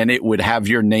balloon, and it would have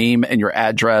your name and your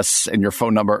address and your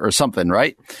phone number or something,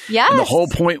 right? Yes. And the whole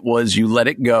point was you let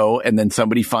it go, and then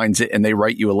somebody finds it, and they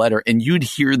write you a letter, and you'd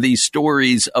hear these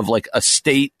stories of like a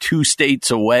state, 2 states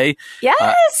away.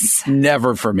 Yes.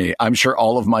 Never for me. I'm sure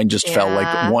all of mine just fell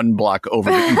like 1 block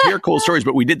over. You hear cool stories,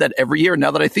 but we did that every year.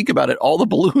 Now that I think about it, all the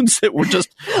balloons that were just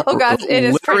it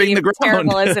is pretty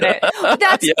terrible, isn't it?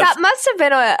 That must have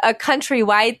been a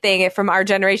countrywide thing from our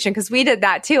generation, because we did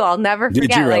that too. I'll never forget,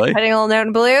 did you really? Like putting a little note in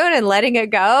a balloon and letting it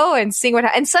go and seeing what.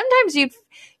 And sometimes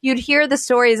you'd hear the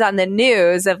stories on the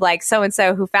news of like so and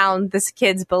so who found this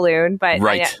kid's balloon, but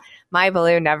my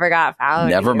balloon never got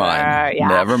found. Never mind.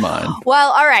 Never mind.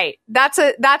 Well, all right. That's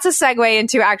a segue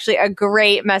into actually a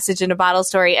great message in a bottle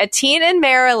story. A teen in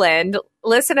Maryland,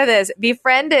 listen to this,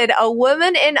 befriended a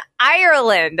woman in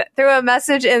Ireland through a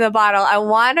message in the bottle. I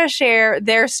want to share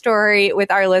their story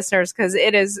with our listeners because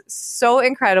it is so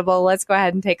incredible. Let's go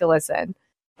ahead and take a listen.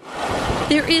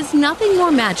 There is nothing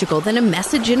more magical than a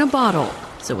message in a bottle.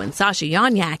 So when Sasha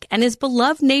Yanyak and his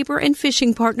beloved neighbor and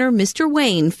fishing partner, Mr.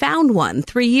 Wayne, found one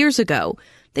 3 years ago,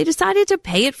 they decided to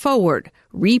pay it forward,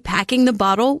 repacking the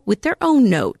bottle with their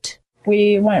own note.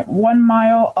 We went 1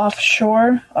 mile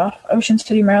offshore, off Ocean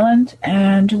City, Maryland,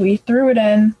 and we threw it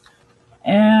in,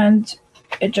 and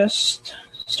it just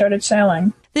started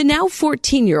sailing. The now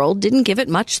 14-year-old didn't give it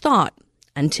much thought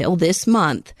until this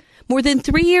month. More than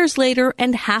 3 years later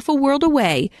and half a world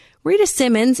away, Rita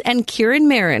Simmons and Kieran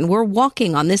Marin were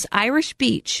walking on this Irish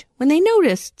beach when they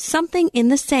noticed something in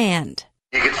the sand.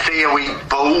 You could see a wee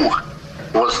bow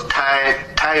was tied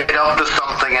up to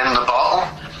something in the bottle,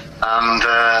 and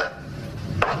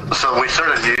so we sort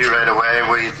of knew right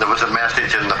away there was a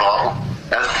message in the bottle.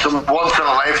 It's a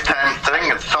once-in-a-lifetime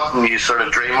thing. It's something you sort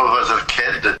of dream of as a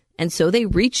kid. And so they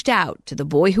reached out to the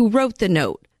boy who wrote the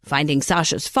note, finding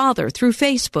Sasha's father through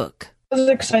Facebook. I was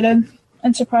excited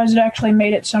and surprised it actually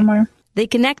made it somewhere. They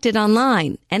connected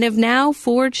online and have now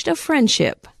forged a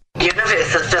friendship.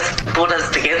 Universe has just brought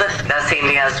us together. They're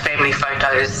sending us family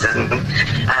photos, and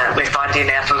we're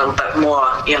finding out a little bit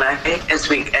more, as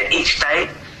we each day.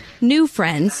 New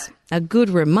friends, a good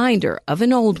reminder of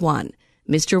an old one.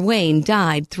 Mr. Wayne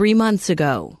died 3 months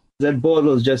ago. That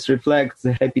bottle just reflects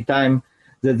the happy time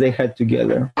that they had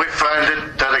together. We found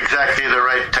it at exactly the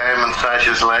right time in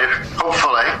Sasha's life.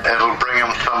 Hopefully, it'll bring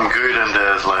him some good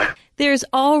into his life. There's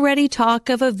already talk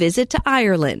of a visit to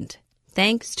Ireland,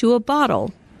 thanks to a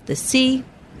bottle, the sea,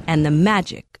 and the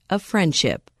magic of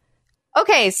friendship.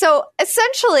 Okay, so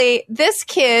essentially, this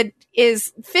kid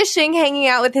is fishing, hanging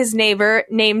out with his neighbor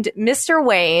named Mr.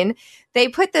 Wayne. They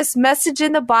put this message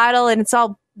in the bottle, and it's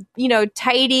all,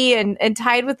 tidy and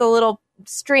tied with a little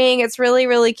string. It's really,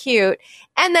 really cute.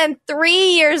 And then 3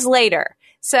 years later,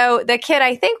 so the kid,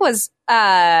 I think, was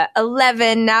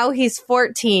 11. Now he's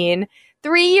 14.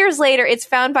 3 years later, it's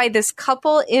found by this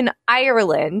couple in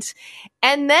Ireland.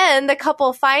 And then the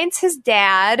couple finds his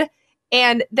dad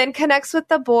and then connects with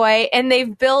the boy. And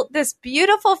they've built this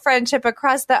beautiful friendship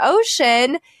across the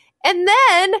ocean. And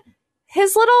then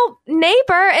his little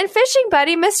neighbor and fishing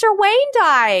buddy, Mr. Wayne,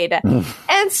 died.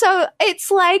 And so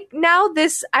it's like now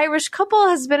this Irish couple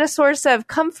has been a source of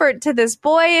comfort to this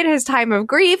boy in his time of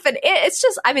grief. And it's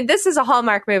just, this is a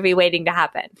Hallmark movie waiting to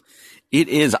happen. It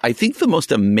is. I think the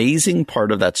most amazing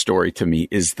part of that story to me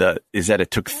is that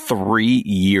it took 3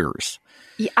 years.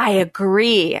 I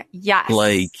agree. Yes.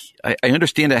 Like, I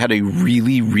understand it had a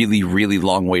really, really, really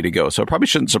long way to go. So it probably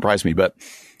shouldn't surprise me, but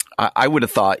I would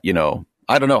have thought,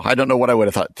 I don't know. I don't know what I would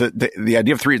have thought. The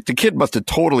idea of 3, the kid must have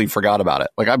totally forgot about it.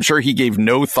 Like, I'm sure he gave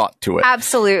no thought to it.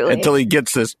 Absolutely. Until he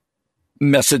gets this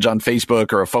message on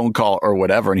Facebook or a phone call or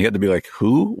whatever. And he had to be like,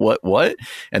 who, what?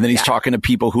 And then he's talking to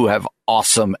people who have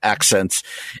awesome accents.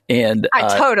 And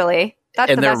totally.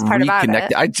 That's the best part about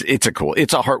it. It's a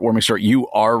heartwarming story. You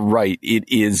are right. It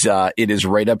is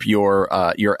right up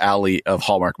your alley of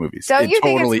Hallmark movies. Don't you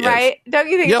think it's right? Don't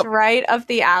you think it's right up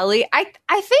the alley? I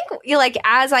think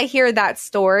as I hear that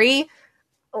story,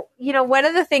 one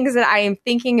of the things that I am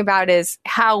thinking about is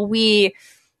how we're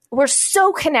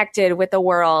so connected with the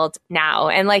world now.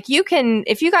 And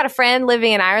if you got a friend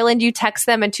living in Ireland, you text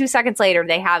them and 2 seconds later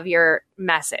they have your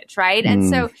message, right? And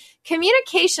so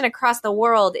communication across the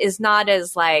world is not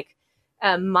as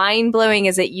mind-blowing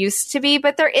as it used to be,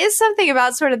 but there is something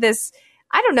about sort of this,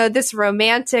 this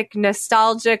romantic,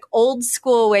 nostalgic, old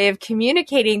school way of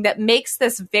communicating that makes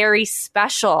this very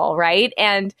special, right?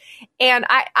 And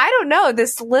I don't know,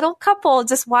 this little couple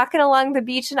just walking along the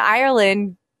beach in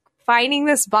Ireland, finding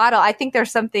this bottle, I think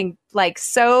there's something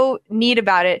so neat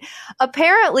about it.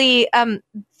 Apparently,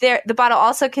 the bottle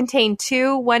also contained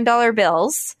 2 $1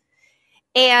 bills.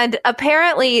 And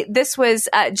apparently this was,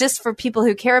 just for people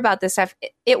who care about this stuff,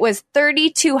 it was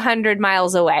 3,200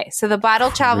 miles away. So the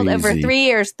bottle traveled over 3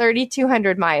 years,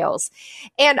 3,200 miles.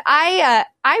 And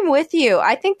I'm with you.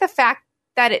 I think the fact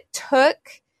that it took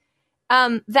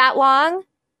that long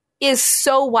is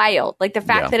so wild. Like the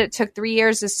fact that it took 3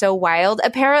 years is so wild.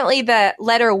 Apparently the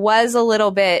letter was a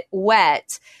little bit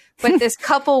wet, but this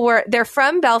couple they're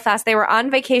from Belfast. They were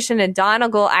on vacation in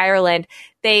Donegal, Ireland.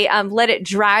 They let it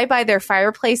dry by their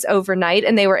fireplace overnight,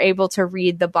 and they were able to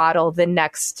read the bottle the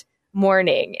next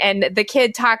morning. And the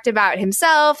kid talked about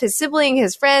himself, his sibling,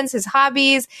 his friends, his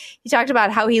hobbies. He talked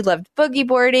about how he loved boogie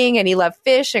boarding and he loved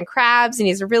fish and crabs, and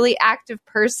he's a really active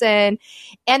person.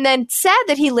 And then said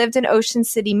that he lived in Ocean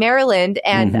City, Maryland,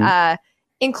 and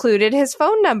included his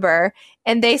phone number.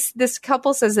 And this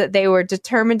couple says that they were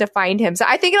determined to find him. So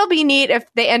I think it'll be neat if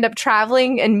they end up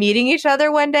traveling and meeting each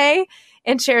other one day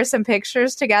and share some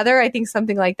pictures together. I think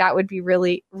something like that would be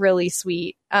really, really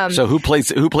sweet. So who plays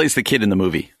the kid in the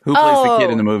movie? Who plays the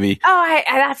kid in the movie? Oh,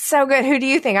 that's so good. Who do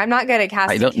you think? I'm not good at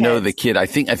casting. I don't know the kid. I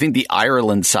think the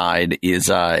Ireland side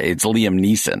is it's Liam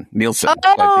Nielsen.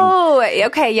 Oh,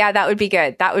 okay, yeah, that would be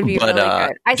good. That would be really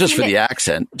good. Just for the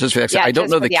accent. Yeah, I don't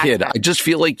know the kid. I just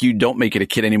feel like you don't make it a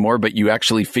kid anymore, but you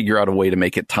actually figure out a way to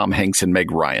make it Tom Hanks and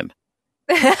Meg Ryan.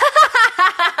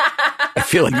 I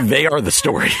feel like they are the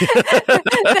story.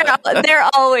 they're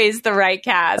always the right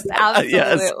cast.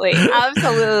 Absolutely. Yes.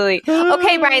 Absolutely.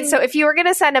 Okay, Brian, so if you were going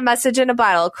to send a message in a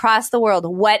bottle across the world,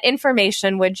 what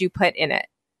information would you put in it?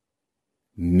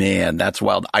 Man, that's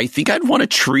wild. I think I'd want to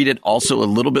treat it also a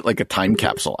little bit like a time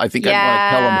capsule. I think I'd want to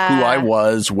tell them who I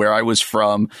was, where I was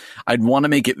from. I'd want to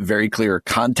make it very clear.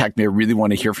 Contact me. I really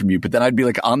want to hear from you. But then I'd be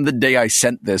like, on the day I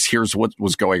sent this, here's what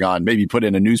was going on. Maybe put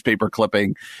in a newspaper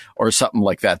clipping or something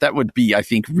like that. That would be, I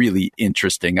think, really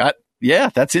interesting.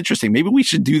 Yeah, that's interesting. Maybe we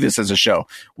should do this as a show.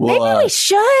 Maybe we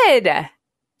should.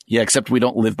 Yeah, except we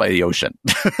don't live by the ocean.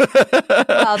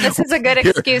 Well, this is a good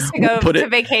excuse to go to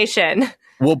vacation.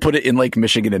 We'll put it in Lake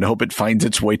Michigan and hope it finds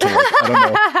its way to, like,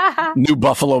 I don't know, New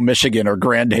Buffalo, Michigan, or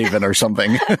Grand Haven or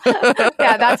something.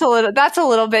 Yeah, that's a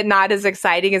little bit not as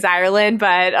exciting as Ireland,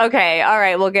 but okay, all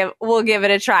right, we'll give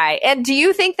it a try. And do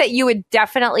you think that you would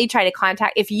definitely try to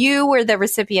contact, if you were the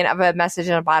recipient of a message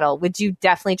in a bottle, would you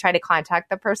definitely try to contact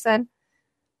the person?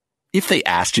 If they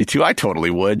asked you to, I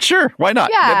totally would. Sure, why not?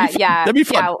 Yeah, That'd be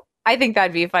fun. Yeah. I think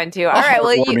that'd be fun too. All right.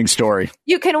 Well, story.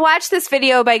 You can watch this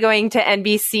video by going to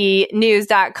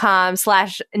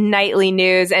nbcnews.com/nightly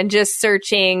news and just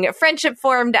searching friendship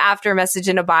formed after message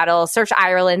in a bottle. Search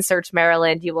Ireland, search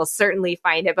Maryland. You will certainly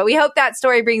find it. But we hope that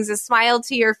story brings a smile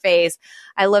to your face.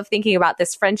 I love thinking about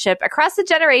this friendship across the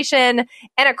generation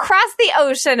and across the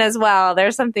ocean as well.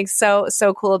 There's something so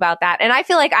cool about that. And I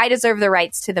feel like I deserve the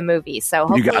rights to the movie. So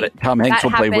hopefully you got it. Tom Hanks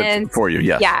will play for you.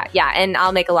 Yes. Yeah. And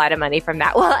I'll make a lot of money from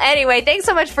that. Well, anyway, thanks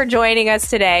so much for joining us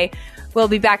today. We'll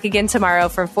be back again tomorrow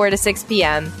from 4 to 6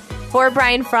 p.m. For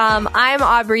Brian Fromm, I'm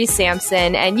Aubrey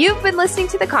Sampson, and you've been listening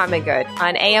to The Common Good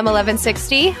on AM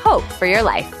 1160, Hope for Your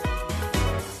Life.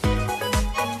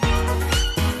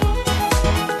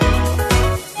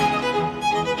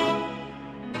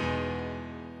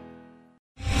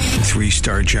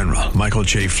 Three-star General Michael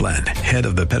J. Flynn, head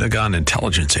of the Pentagon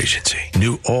Intelligence Agency,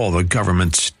 knew all the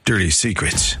government's dirty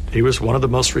secrets. He was one of the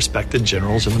most respected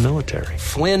generals in the military.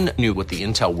 Flynn knew what the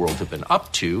intel world had been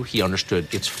up to. He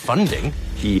understood its funding.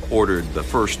 He ordered the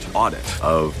first audit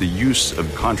of the use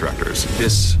of contractors.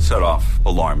 This set off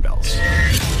alarm bells.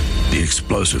 The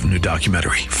explosive new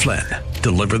documentary, Flynn,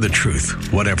 Deliver the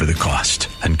Truth, Whatever the Cost,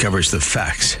 uncovers the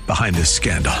facts behind this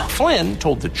scandal. Flynn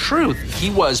told the truth.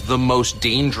 He was the most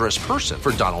dangerous person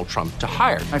for Donald Trump to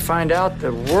hire. I find out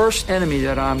the worst enemy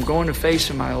that I'm going to face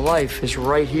in my life is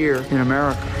right here in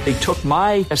America. They took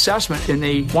my assessment and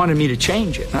they wanted me to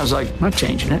change it. And I was like, I'm not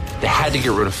changing it. They had to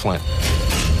get rid of Flynn.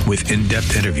 With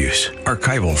in-depth interviews,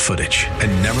 archival footage,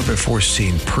 and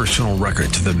never-before-seen personal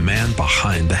records of the man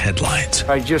behind the headlines.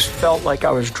 I just felt like I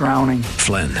was drowning.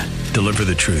 Flynn, Deliver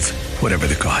the Truth, Whatever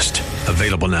the Cost.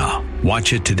 Available now.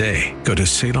 Watch it today. Go to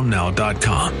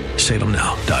salemnow.com.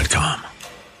 salemnow.com.